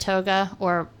Saratoga,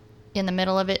 or in the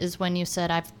middle of it, is when you said,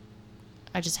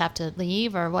 I just have to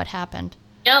leave, or what happened?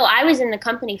 No, I was in the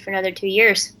company for another 2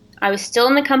 years. I was still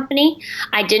in the company.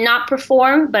 I did not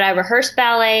perform, but I rehearsed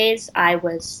ballets. I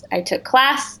took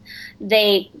class.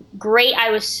 I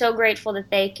was so grateful that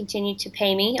they continued to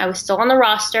pay me. I was still on the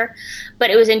roster,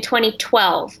 but it was in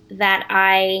 2012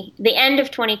 the end of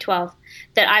 2012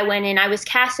 that I went in. I was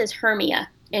cast as Hermia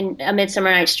in A Midsummer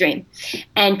Night's Dream.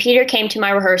 And Peter came to my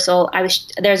rehearsal.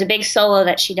 There's a big solo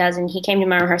that she does, and he came to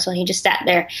my rehearsal, and he just sat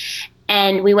there.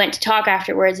 And we went to talk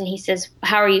afterwards, and he says,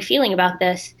 "How are you feeling about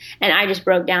this?" And I just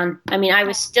broke down. I mean, I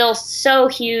was still so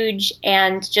huge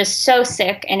and just so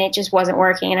sick, and it just wasn't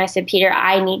working. And I said, "Peter,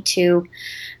 I need to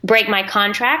break my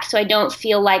contract so I don't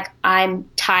feel like I'm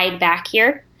tied back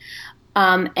here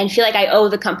and feel like I owe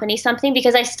the company something,"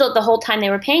 because the whole time they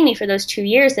were paying me for those 2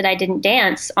 years that I didn't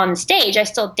dance on the stage, I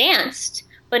still danced,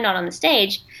 but not on the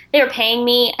stage. They were paying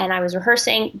me and I was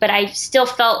rehearsing, but I still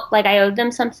felt like I owed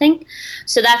them something.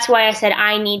 So that's why I said,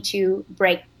 I need to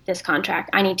break this contract.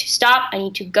 I need to stop. I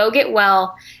need to go get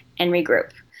well and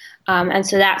regroup. And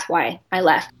so that's why I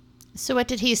left. So what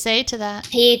did he say to that?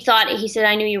 He said,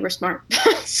 "I knew you were smart."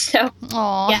 So,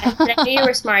 Aww. yeah, he said, "I knew you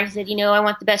were smart." He said, "I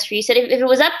want the best for you." He said, if it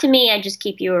was up to me, I'd just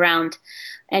keep you around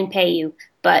and pay you.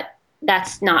 But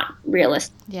that's not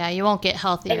realistic. Yeah, you won't get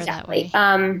healthier Exactly.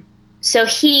 that way.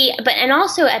 and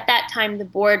also at that time the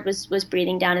board was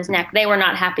breathing down his neck. They were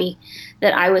not happy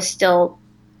that I was still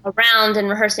around and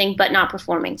rehearsing but not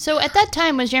performing. So at that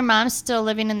time, was your mom still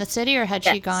living in the city, or had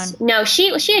she gone? No, she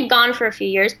had gone for a few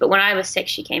years, but when I was sick,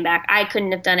 she came back. I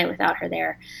couldn't have done it without her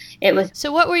there.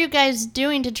 So what were you guys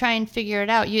doing to try and figure it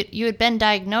out? You had been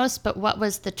diagnosed, but what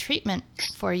was the treatment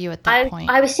for you at that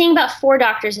point? I was seeing about 4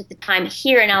 doctors at the time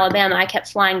here in Alabama. I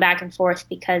kept flying back and forth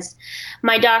because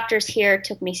my doctors here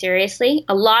took me seriously.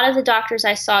 A lot of the doctors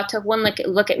I saw took one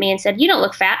look at me and said, "You don't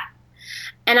look fat."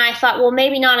 And I thought, well,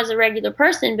 maybe not as a regular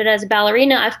person, but as a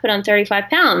ballerina, I've put on 35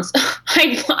 pounds.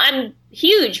 I'm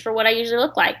huge for what I usually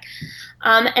look like.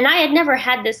 And I had never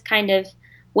had this kind of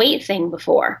weight thing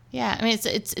before. Yeah, I mean,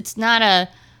 it's not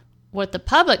what the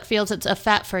public feels, it's a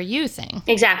fat for you thing.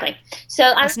 Exactly.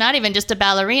 So it's not even just a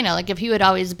ballerina. Like if you had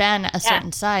always been a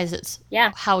certain size, it's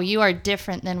how you are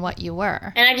different than what you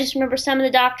were. And I just remember some of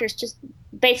the doctors just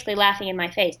basically laughing in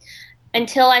my face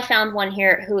until I found one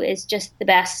here who is just the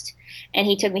best. And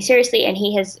he took me seriously, and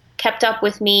he has kept up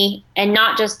with me, and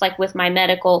not just like with my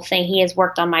medical thing. He has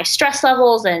worked on my stress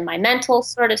levels and my mental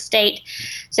sort of state.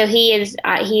 So he is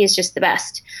just the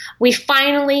best. We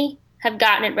finally have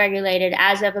gotten it regulated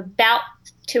as of about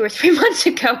 2 or 3 months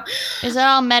ago. Is that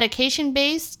all medication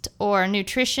based or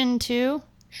nutrition too?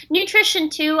 Nutrition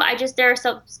too. There are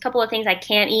a couple of things I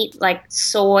can't eat, like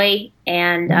soy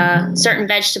and certain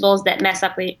vegetables that mess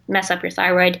up your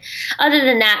thyroid. Other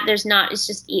than that, there's not. It's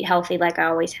just eat healthy like I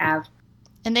always have.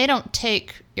 And they don't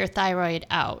take your thyroid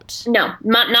out? No,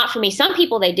 not for me. Some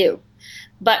people they do,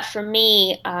 but for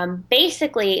me,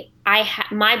 basically,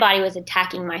 my body was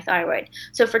attacking my thyroid.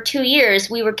 So for 2 years,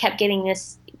 we kept giving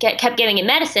it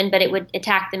medicine, but it would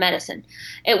attack the medicine.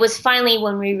 It was finally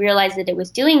when we realized that it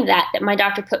was doing that my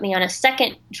doctor put me on a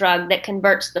second drug that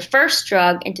converts the first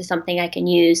drug into something I can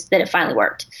use, that it finally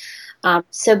worked.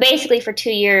 So basically for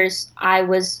 2 years, I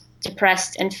was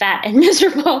depressed and fat and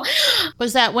miserable.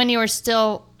 Was that when you were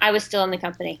still? I was still in the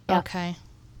company. Yeah. Okay.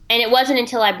 And it wasn't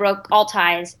until I broke all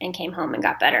ties and came home and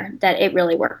got better that it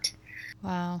really worked.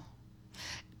 Wow.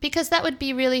 Because that would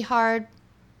be really hard,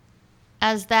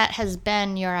 as that has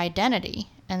been your identity.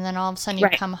 And then all of a sudden you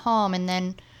come home, and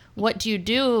then what do you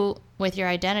do with your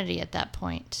identity at that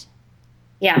point?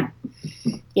 Yeah.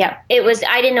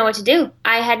 I didn't know what to do.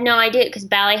 I had no idea, because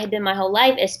ballet had been my whole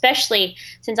life, especially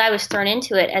since I was thrown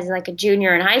into it as like a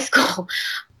junior in high school.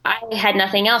 I had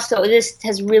nothing else. So this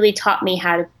has really taught me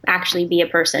how to actually be a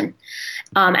person.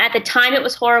 At the time it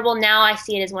was horrible. Now I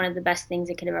see it as one of the best things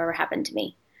that could have ever happened to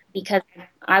me, because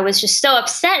I was just so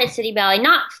upset at City Ballet,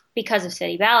 not because of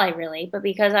City Ballet really, but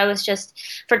because I was just,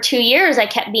 for 2 years I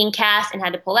kept being cast and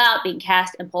had to pull out, being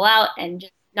cast and pull out, and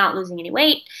just not losing any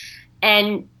weight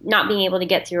and not being able to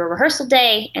get through a rehearsal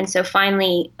day. And so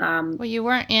finally... well, you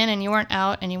weren't in and you weren't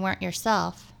out and you weren't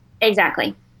yourself.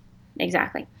 Exactly.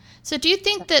 So do you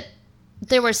think that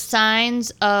there were signs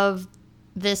of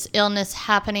this illness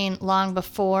happening long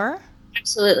before?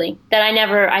 Absolutely. That I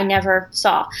never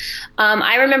saw.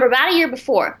 I remember about a year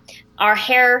before, our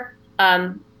hair,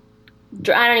 not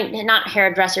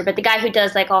hairdresser, but the guy who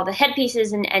does like all the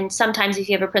headpieces and sometimes if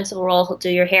you have a principal role, he'll do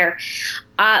your hair.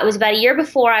 It was about a year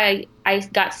before I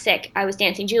got sick. I was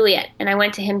dancing Juliet, and I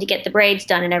went to him to get the braids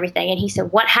done and everything. And he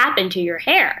said, "What happened to your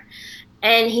hair?"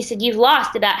 And he said, "You've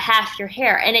lost about half your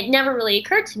hair." And it never really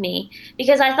occurred to me,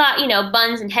 because I thought,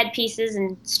 buns and headpieces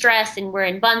and stress and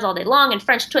wearing buns all day long and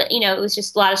French twist, it was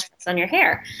just a lot of stress on your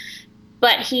hair.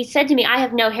 But he said to me, "I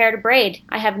have no hair to braid.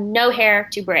 I have no hair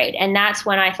to braid." And that's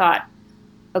when I thought,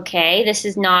 okay, this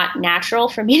is not natural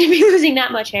for me to be losing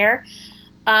that much hair.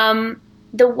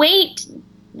 The weight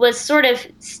was sort of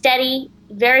steady,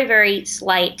 very, very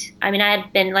slight. I mean, I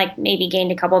had been like maybe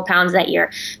gained a couple of pounds that year,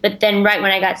 but then right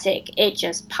when I got sick, it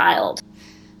just piled.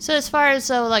 So as far as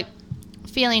like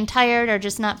feeling tired or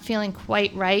just not feeling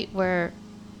quite right, we're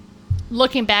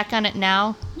looking back on it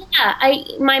now? Yeah,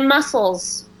 my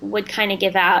muscles would kind of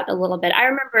give out a little bit. I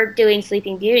remember doing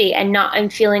Sleeping Beauty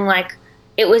and feeling like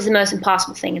it was the most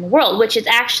impossible thing in the world, which is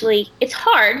actually, it's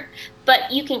hard,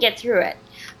 but you can get through it.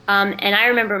 And I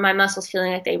remember my muscles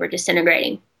feeling like they were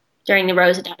disintegrating during the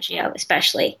Rose Adagio,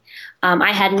 especially.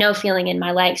 I had no feeling in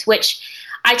my legs, which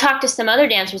I talked to some other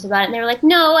dancers about it, and they were like,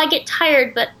 "No, I get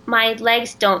tired, but my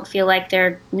legs don't feel like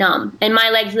they're numb." And my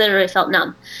legs literally felt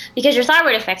numb, because your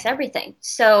thyroid affects everything.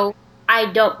 So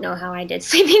I don't know how I did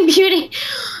Sleeping Beauty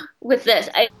with this.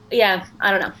 I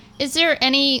don't know. Is there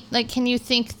any, can you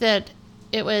think that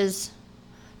it was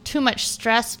too much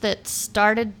stress that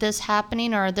started this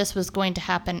happening, or this was going to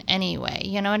happen anyway?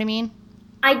 You know what I mean?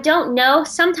 I don't know.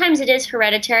 Sometimes it is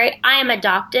hereditary. I am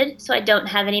adopted, so I don't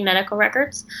have any medical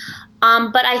records.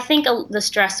 But I think the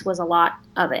stress was a lot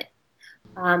of it,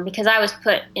 because I was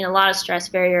put in a lot of stress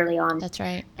very early on. That's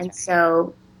right. And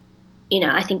so,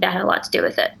 I think that had a lot to do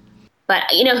with it. But,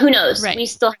 who knows? Right. We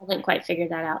still haven't quite figured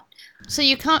that out. So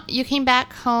you came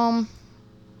back home,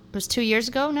 it was 2 years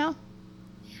ago now?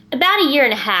 About a year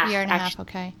and a half. Year and a half,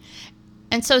 okay.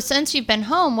 And so since you've been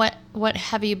home, what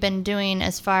have you been doing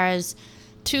as far as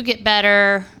to get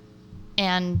better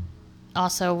and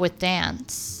also with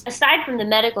dance? Aside from the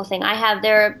medical thing,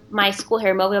 my school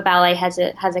here, Mobile Ballet, has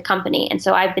a company, and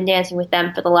so I've been dancing with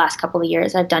them for the last couple of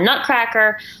years. I've done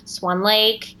Nutcracker, Swan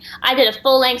Lake. I did a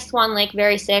full-length Swan Lake,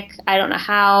 very sick. I don't know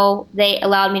how they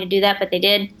allowed me to do that, but they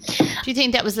did. Do you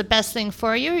think that was the best thing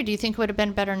for you, or do you think it would have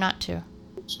been better not to?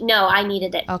 No, I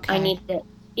needed it. Okay. I needed it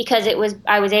because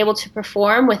I was able to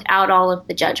perform without all of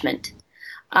the judgment.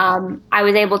 I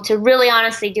was able to really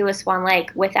honestly do a Swan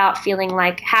Lake without feeling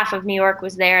like half of New York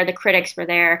was there, the critics were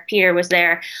there, Peter was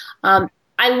there.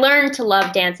 I learned to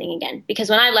love dancing again because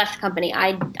when I left the company,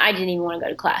 I didn't even want to go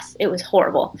to class. It was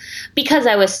horrible because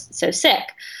I was so sick.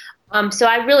 So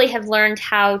I really have learned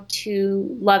how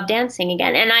to love dancing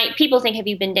again. And people think, have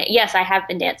you been? Yes, I have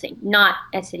been dancing, not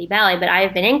at City Ballet, but I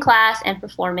have been in class and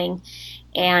performing,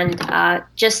 and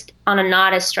just on a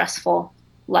not as stressful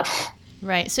level.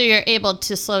 Right. So you're able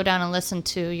to slow down and listen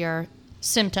to your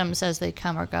symptoms as they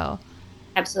come or go.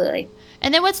 Absolutely.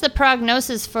 And then what's the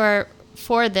prognosis for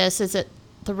this? Is it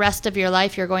the rest of your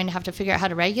life you're going to have to figure out how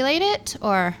to regulate it,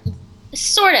 or?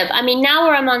 Sort of. I mean, now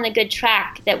where I'm on the good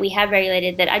track that we have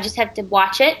regulated, that I just have to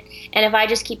watch it. And if I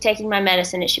just keep taking my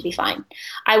medicine, it should be fine.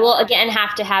 I will, again,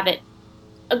 have to have it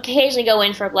occasionally go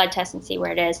in for a blood test and see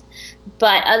where it is.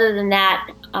 But other than that,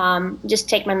 just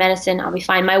take my medicine. I'll be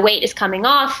fine. My weight is coming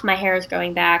off. My hair is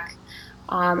growing back.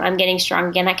 I'm getting strong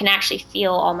again. I can actually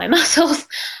feel all my muscles.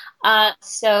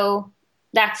 So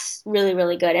that's really,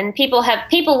 really good. And people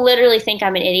literally think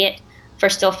I'm an idiot for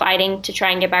still fighting to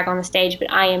try and get back on the stage.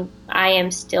 But I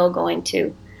am still going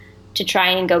to try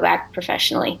and go back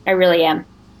professionally. I really am.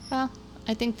 Well,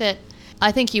 I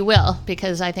think you will,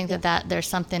 because I think that there's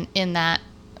something in that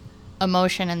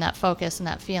emotion and that focus and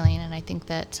that feeling, and I think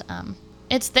that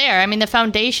it's there. I mean, the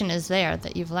foundation is there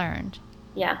that you've learned.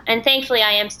 Yeah, and thankfully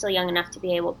I am still young enough to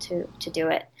be able to do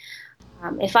it.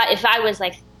 If I was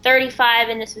like 35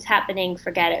 and this was happening,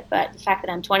 forget it. But the fact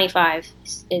that I'm 25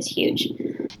 is huge.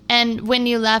 And when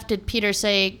you left, did Peter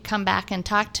say, come back and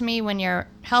talk to me when you're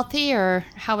healthy, or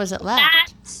how was it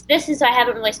left? This is I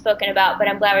haven't really spoken about, but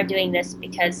I'm glad we're doing this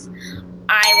because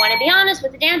I want to be honest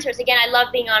with the dancers. Again, I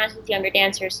love being honest with younger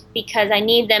dancers because I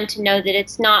need them to know that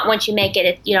it's not once you make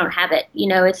it, you don't have it.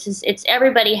 It's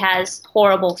everybody has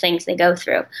horrible things they go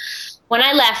through. When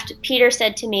I left, Peter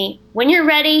said to me, when you're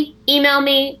ready, email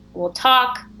me, we'll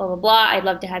talk, blah, blah, blah. I'd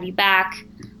love to have you back.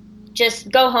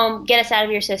 Just go home, get us out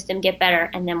of your system, get better,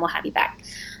 and then we'll have you back.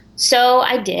 So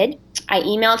I did. I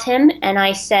emailed him and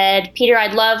I said, Peter,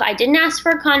 I didn't ask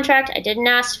for a contract. I didn't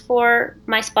ask for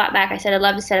my spot back. I said, I'd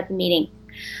love to set up a meeting.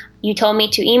 You told me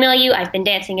to email you. I've been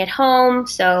dancing at home,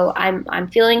 so I'm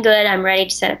feeling good. I'm ready to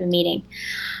set up a meeting.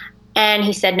 And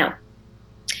he said no.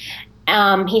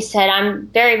 He said, I'm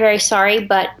very, very sorry,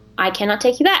 but I cannot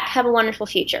take you back. Have a wonderful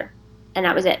future. And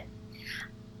that was it.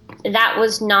 That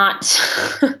was not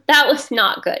that was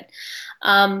not good.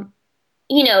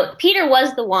 Peter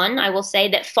was the one, I will say,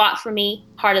 that fought for me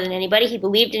harder than anybody. He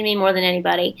believed in me more than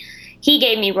anybody. He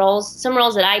gave me some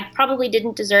roles that I probably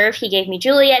didn't deserve. He gave me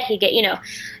Juliet. He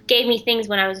gave me things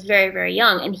when I was very, very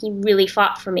young, and he really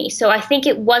fought for me. So I think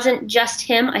it wasn't just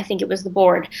him. I think it was the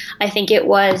board. I think it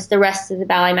was the rest of the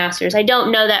ballet masters. I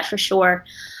don't know that for sure.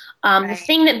 The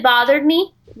thing that bothered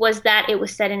me was that it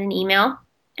was said in an email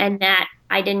and that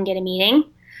I didn't get a meeting.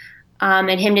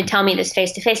 And him to tell me this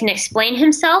face-to-face and explain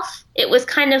himself, it was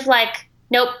kind of like,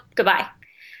 nope, goodbye.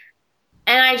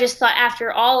 And I just thought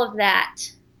after all of that,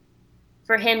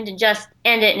 for him to just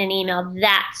end it in an email,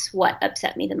 that's what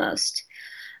upset me the most.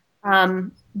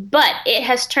 But it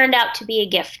has turned out to be a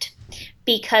gift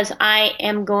because I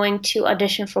am going to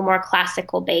audition for more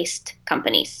classical-based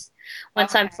companies.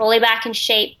 Once I'm fully back in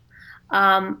shape,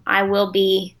 I will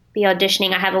be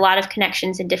auditioning. I have a lot of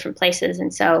connections in different places,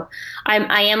 and so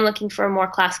I am looking for a more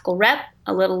classical rep,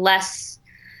 a little less,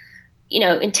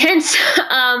 intense.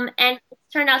 And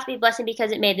it's turned out to be a blessing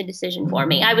because it made the decision for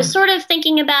me. I was sort of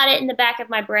thinking about it in the back of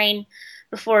my brain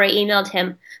before I emailed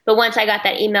him, but once I got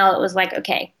that email, it was like,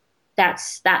 okay,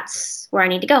 that's where I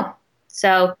need to go.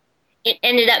 So it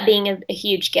ended up being a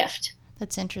huge gift.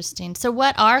 That's interesting. So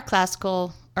what are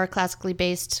classical or classically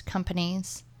based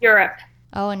companies? Europe.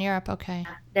 Oh, in Europe, okay.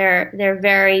 They're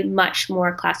very much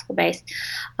more classical based.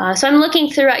 So I'm looking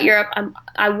throughout Europe.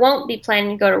 I won't be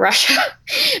planning to go to Russia.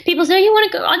 People say, you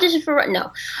want to go audition for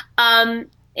No.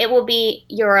 It will be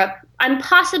Europe. I'm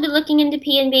possibly looking into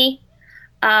PNB,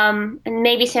 and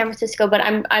maybe San Francisco, but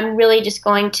I'm really just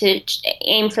going to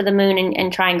aim for the moon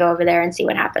and try and go over there and see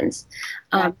what happens.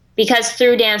 Because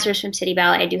through Dancers from City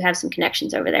Ballet, I do have some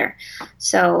connections over there.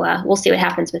 So we'll see what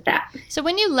happens with that. So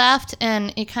when you left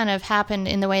and it kind of happened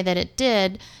in the way that it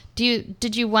did,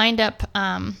 did you wind up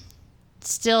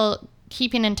still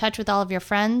keeping in touch with all of your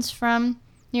friends from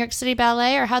New York City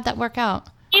Ballet, or how'd that work out?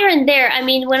 Here and there. I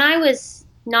mean, when I was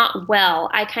not well,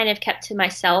 I kind of kept to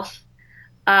myself.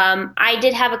 I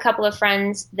did have a couple of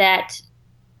friends that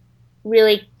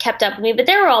really kept up with me, but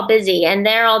they were all busy and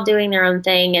they're all doing their own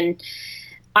thing. And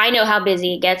I know how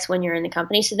busy it gets when you're in the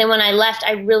company. So then when I left,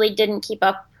 I really didn't keep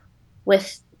up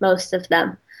with most of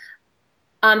them.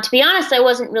 To be honest, I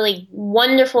wasn't really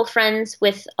wonderful friends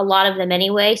with a lot of them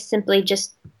anyway, simply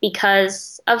just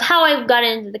because of how I got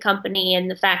into the company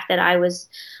and the fact that I was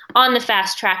on the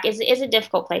fast track is a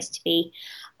difficult place to be.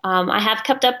 I have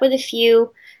kept up with a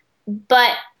few,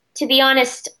 but to be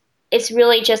honest, it's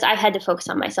really just I've had to focus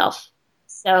on myself.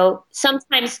 So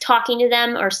sometimes talking to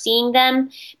them or seeing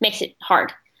them makes it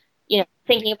hard,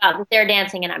 thinking about that they're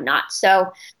dancing and I'm not.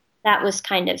 So that was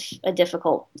kind of a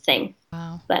difficult thing.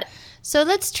 Wow. But so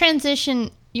let's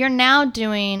transition. You're now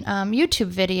doing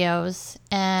YouTube videos,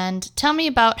 and tell me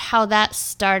about how that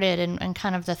started and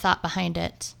kind of the thought behind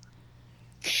it.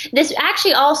 This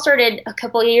actually all started a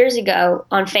couple of years ago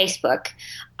on Facebook.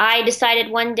 I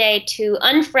decided one day to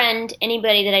unfriend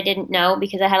anybody that I didn't know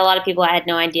because I had a lot of people I had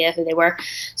no idea who they were.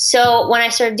 So when I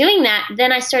started doing that,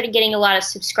 then I started getting a lot of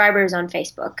subscribers on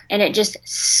Facebook, and it just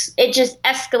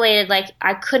escalated like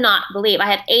I could not believe. I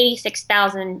have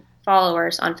 86,000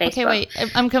 followers on Facebook. Okay, wait,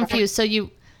 I'm confused. So you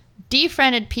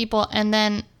defriended people, and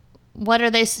then what are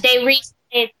they?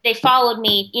 They followed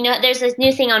me. There's this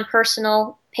new thing on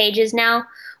personal pages now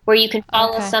where you can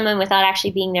follow someone without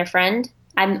actually being their friend.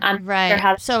 I'm right. Sure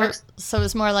how so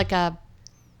it's more like a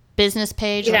business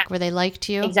page, like where they liked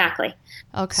you. Exactly.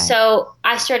 Okay. So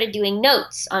I started doing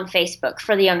notes on Facebook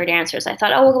for the younger dancers. I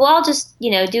thought, well, I'll just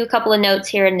do a couple of notes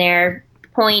here and there,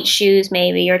 point shoes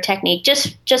maybe or technique,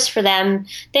 just for them.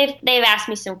 They've asked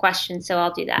me some questions, so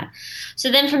I'll do that.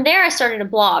 So then from there I started a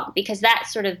blog because that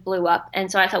sort of blew up,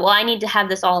 and so I thought, well, I need to have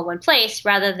this all in one place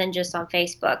rather than just on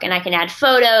Facebook, and I can add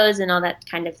photos and all that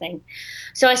kind of thing.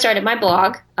 So I started my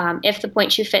blog,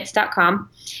 ifthepointshoefits.com.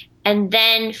 And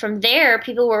then from there,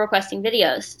 people were requesting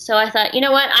videos. So I thought, you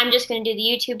know what? I'm just going to do the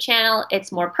YouTube channel.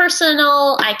 It's more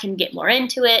personal. I can get more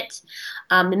into it.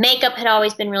 The makeup had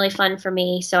always been really fun for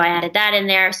me, so I added that in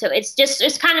there. So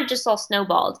it's kind of just all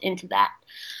snowballed into that.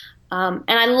 And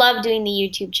I love doing the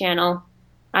YouTube channel.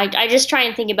 I just try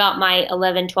and think about my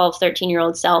 11, 12,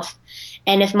 13-year-old self.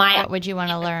 And what would you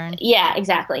want to learn? Yeah,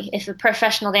 exactly. If a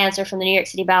professional dancer from the New York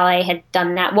City Ballet had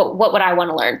done that, what would I want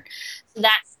to learn? So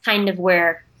that's kind of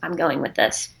where I'm going with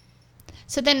this.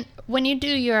 So then when you do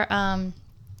your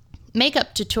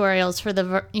makeup tutorials for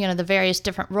the various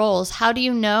different roles, how do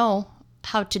you know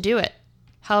how to do it?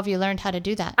 How have you learned how to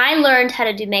do that? I learned how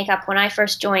to do makeup when I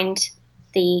first joined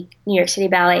the New York City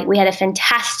Ballet. We had a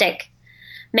fantastic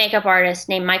makeup artist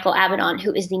named Michael Avedon,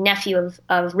 who is the nephew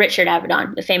of Richard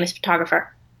Avedon, the famous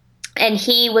photographer. And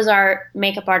he was our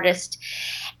makeup artist.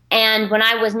 And when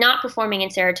I was not performing in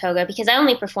Saratoga, because I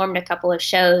only performed a couple of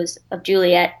shows of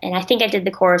Juliet, and I think I did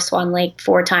the Core of Swan Lake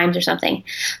 4 times or something.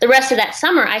 The rest of that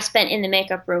summer, I spent in the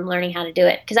makeup room learning how to do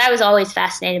it, because I was always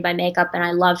fascinated by makeup, and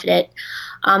I loved it.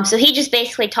 So he just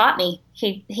basically taught me.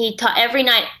 He taught every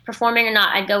night, performing or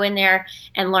not, I'd go in there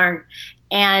and learn.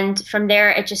 And from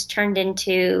there, it just turned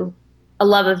into a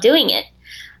love of doing it.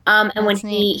 And when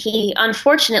he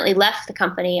unfortunately left the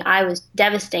company, I was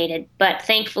devastated. But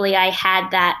thankfully, I had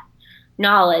that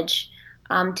knowledge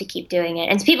to keep doing it.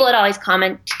 And people had always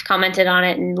commented on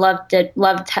it and loved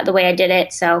the way I did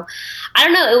it. So I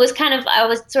don't know. It was I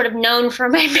was sort of known for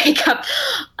my makeup.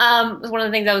 It was one of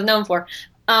the things I was known for.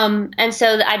 And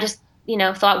so I just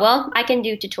thought, well, I can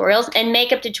do tutorials. And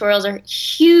makeup tutorials are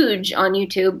huge on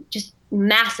YouTube, just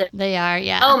massive. They are,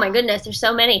 yeah. Oh my goodness, there's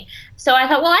so many. So I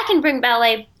thought, well, I can bring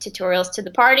ballet tutorials to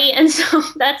the party, and so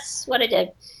that's what I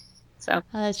did. So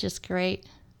that's just great.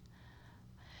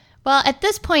 Well, at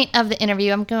this point of the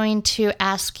interview, I'm going to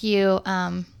ask you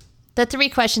the 3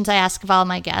 questions I ask of all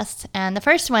my guests. And the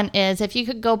first one is, if you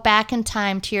could go back in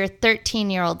time to your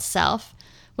 13-year-old self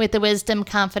with the wisdom,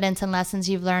 confidence, and lessons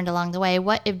you've learned along the way,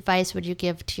 what advice would you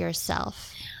give to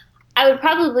yourself? I would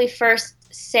probably first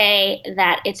say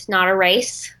that it's not a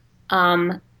race.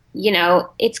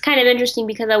 it's kind of interesting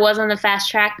because I was on the fast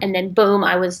track and then boom,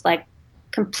 I was like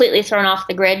completely thrown off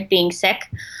the grid being sick.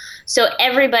 So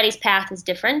everybody's path is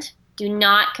different. Do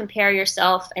not compare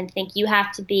yourself and think you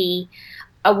have to be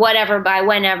a whatever by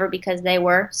whenever because they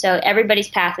were. So everybody's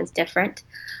path is different.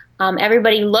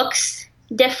 Everybody looks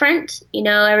different.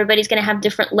 Everybody's going to have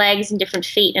different legs and different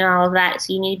feet and all of that.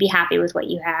 So you need to be happy with what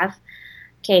you have,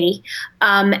 Katie.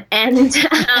 And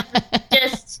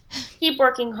just keep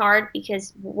working hard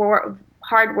because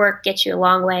hard work gets you a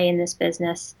long way in this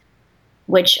business,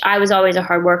 which I was always a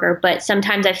hard worker. But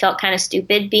sometimes I felt kind of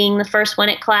stupid being the first one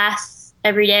at class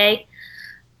every day,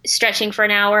 stretching for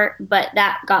an hour. But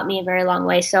that got me a very long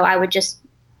way. So I would just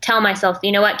tell myself,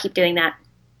 you know what, keep doing that.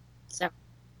 So.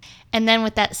 And then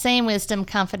with that same wisdom,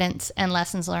 confidence, and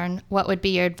lessons learned, what would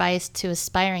be your advice to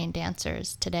aspiring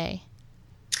dancers today?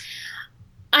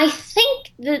 I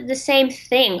think the same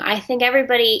thing. I think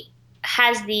everybody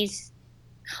has these.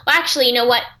 Well, actually, you know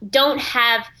what? Don't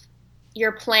have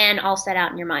your plan all set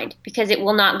out in your mind because it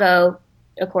will not go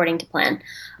according to plan.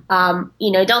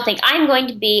 Don't think I'm going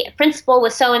to be a principal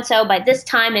with so-and-so by this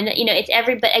time. And,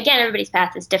 it's but again, everybody's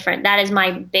path is different. That is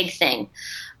my big thing.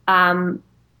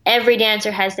 Every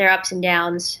dancer has their ups and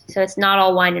downs, so it's not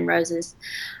all wine and roses.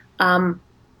 And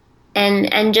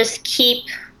just keep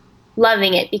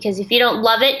loving it, because if you don't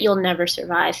love it, you'll never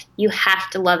survive. You have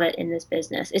to love it in this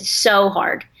business. It's so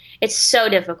hard. It's so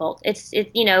difficult.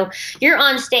 You're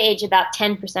on stage about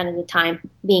 10% of the time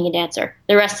being a dancer.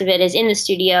 The rest of it is in the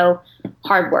studio,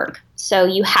 hard work. So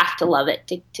you have to love it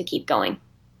to keep going.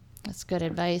 That's good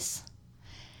advice.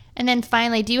 And then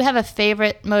finally, do you have a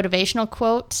favorite motivational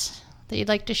quote that you'd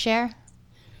like to share?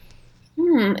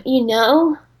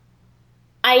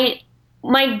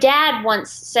 My dad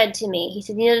once said to me, he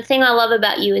said, the thing I love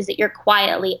about you is that you're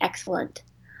quietly excellent.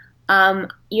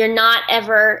 You're not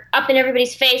ever up in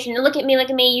everybody's face and look at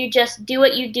me. You just do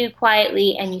what you do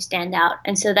quietly and you stand out.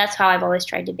 And so that's how I've always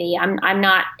tried to be. I'm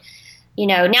not,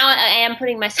 now I am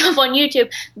putting myself on YouTube,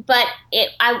 but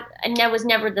I was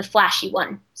never the flashy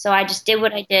one. So I just did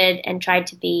what I did and tried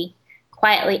to be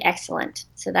quietly excellent.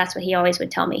 So that's what he always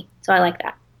would tell me. So I like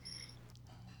that.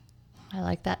 I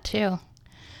like that too.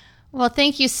 Well,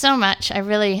 thank you so much. I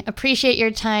really appreciate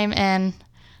your time, and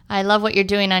I love what you're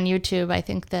doing on YouTube. I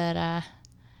think that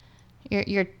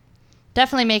you're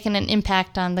definitely making an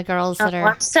impact on the girls that are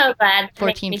I'm so glad.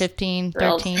 14, 15,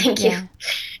 thrilled. 13. Thank you.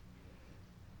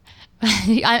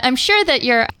 I'm sure that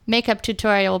your makeup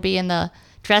tutorial will be in the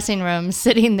dressing room,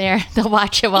 sitting there. They'll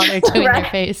watch it while they're doing Right.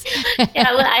 their face. Yeah,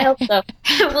 I hope so.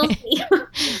 We'll see.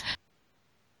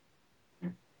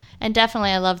 And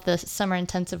definitely, I love the summer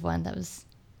intensive one. That was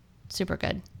super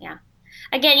good. Yeah.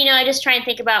 Again, I just try and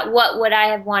think about what would I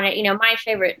have wanted. My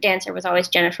favorite dancer was always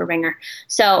Jennifer Ringer.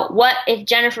 So what if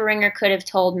Jennifer Ringer could have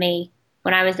told me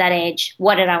when I was that age,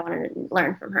 what did I want to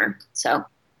learn from her? So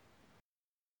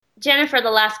Jennifer,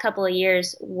 the last couple of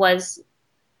years, was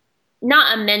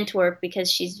not a mentor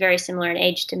because she's very similar in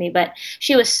age to me, but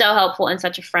she was so helpful and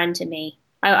such a friend to me.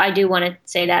 I do want to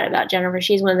say that about Jennifer.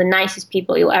 She's one of the nicest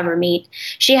people you'll ever meet.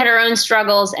 She had her own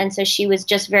struggles, and so she was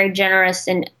just very generous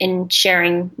in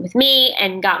sharing with me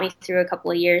and got me through a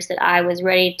couple of years that I was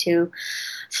ready to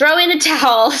throw in the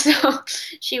towel. So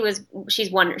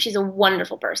she's a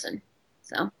wonderful person.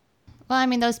 So. Well, I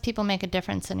mean, those people make a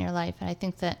difference in your life, and I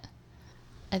think that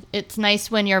it's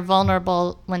nice when you're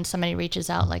vulnerable when somebody reaches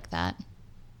out like that.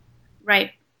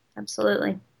 Right.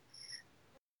 Absolutely.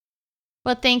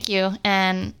 Well, thank you,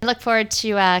 and I look forward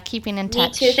to keeping in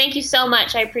touch. Me too. Thank you so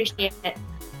much. I appreciate it.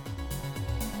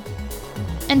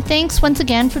 And thanks once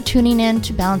again for tuning in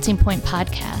to Balancing Point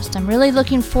Podcast. I'm really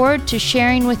looking forward to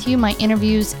sharing with you my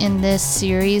interviews in this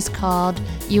series called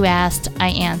You Asked, I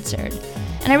Answered.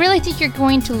 And I really think you're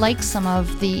going to like some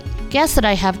of the guests that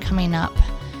I have coming up.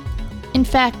 In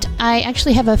fact, I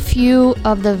actually have a few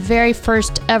of the very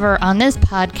first ever on this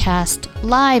podcast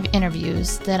live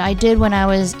interviews that I did when I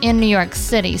was in New York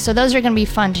City. So those are going to be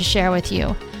fun to share with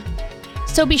you.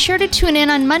 So be sure to tune in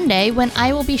on Monday when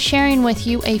I will be sharing with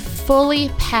you a fully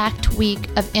packed week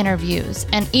of interviews,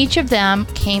 and each of them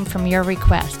came from your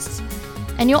requests.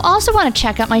 And you'll also want to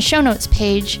check out my show notes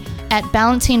page at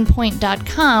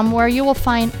balancingpoint.com, where you will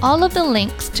find all of the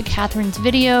links to Catherine's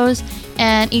videos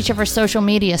and each of her social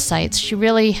media sites. She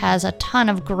really has a ton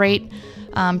of great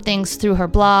things through her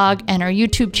blog and her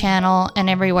YouTube channel and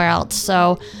everywhere else.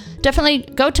 So definitely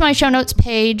go to my show notes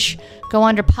page, go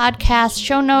under podcast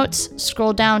show notes,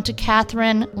 scroll down to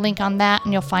Catherine, link on that,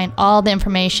 and you'll find all the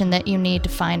information that you need to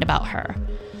find about her.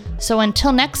 So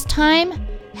until next time,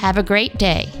 have a great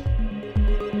day.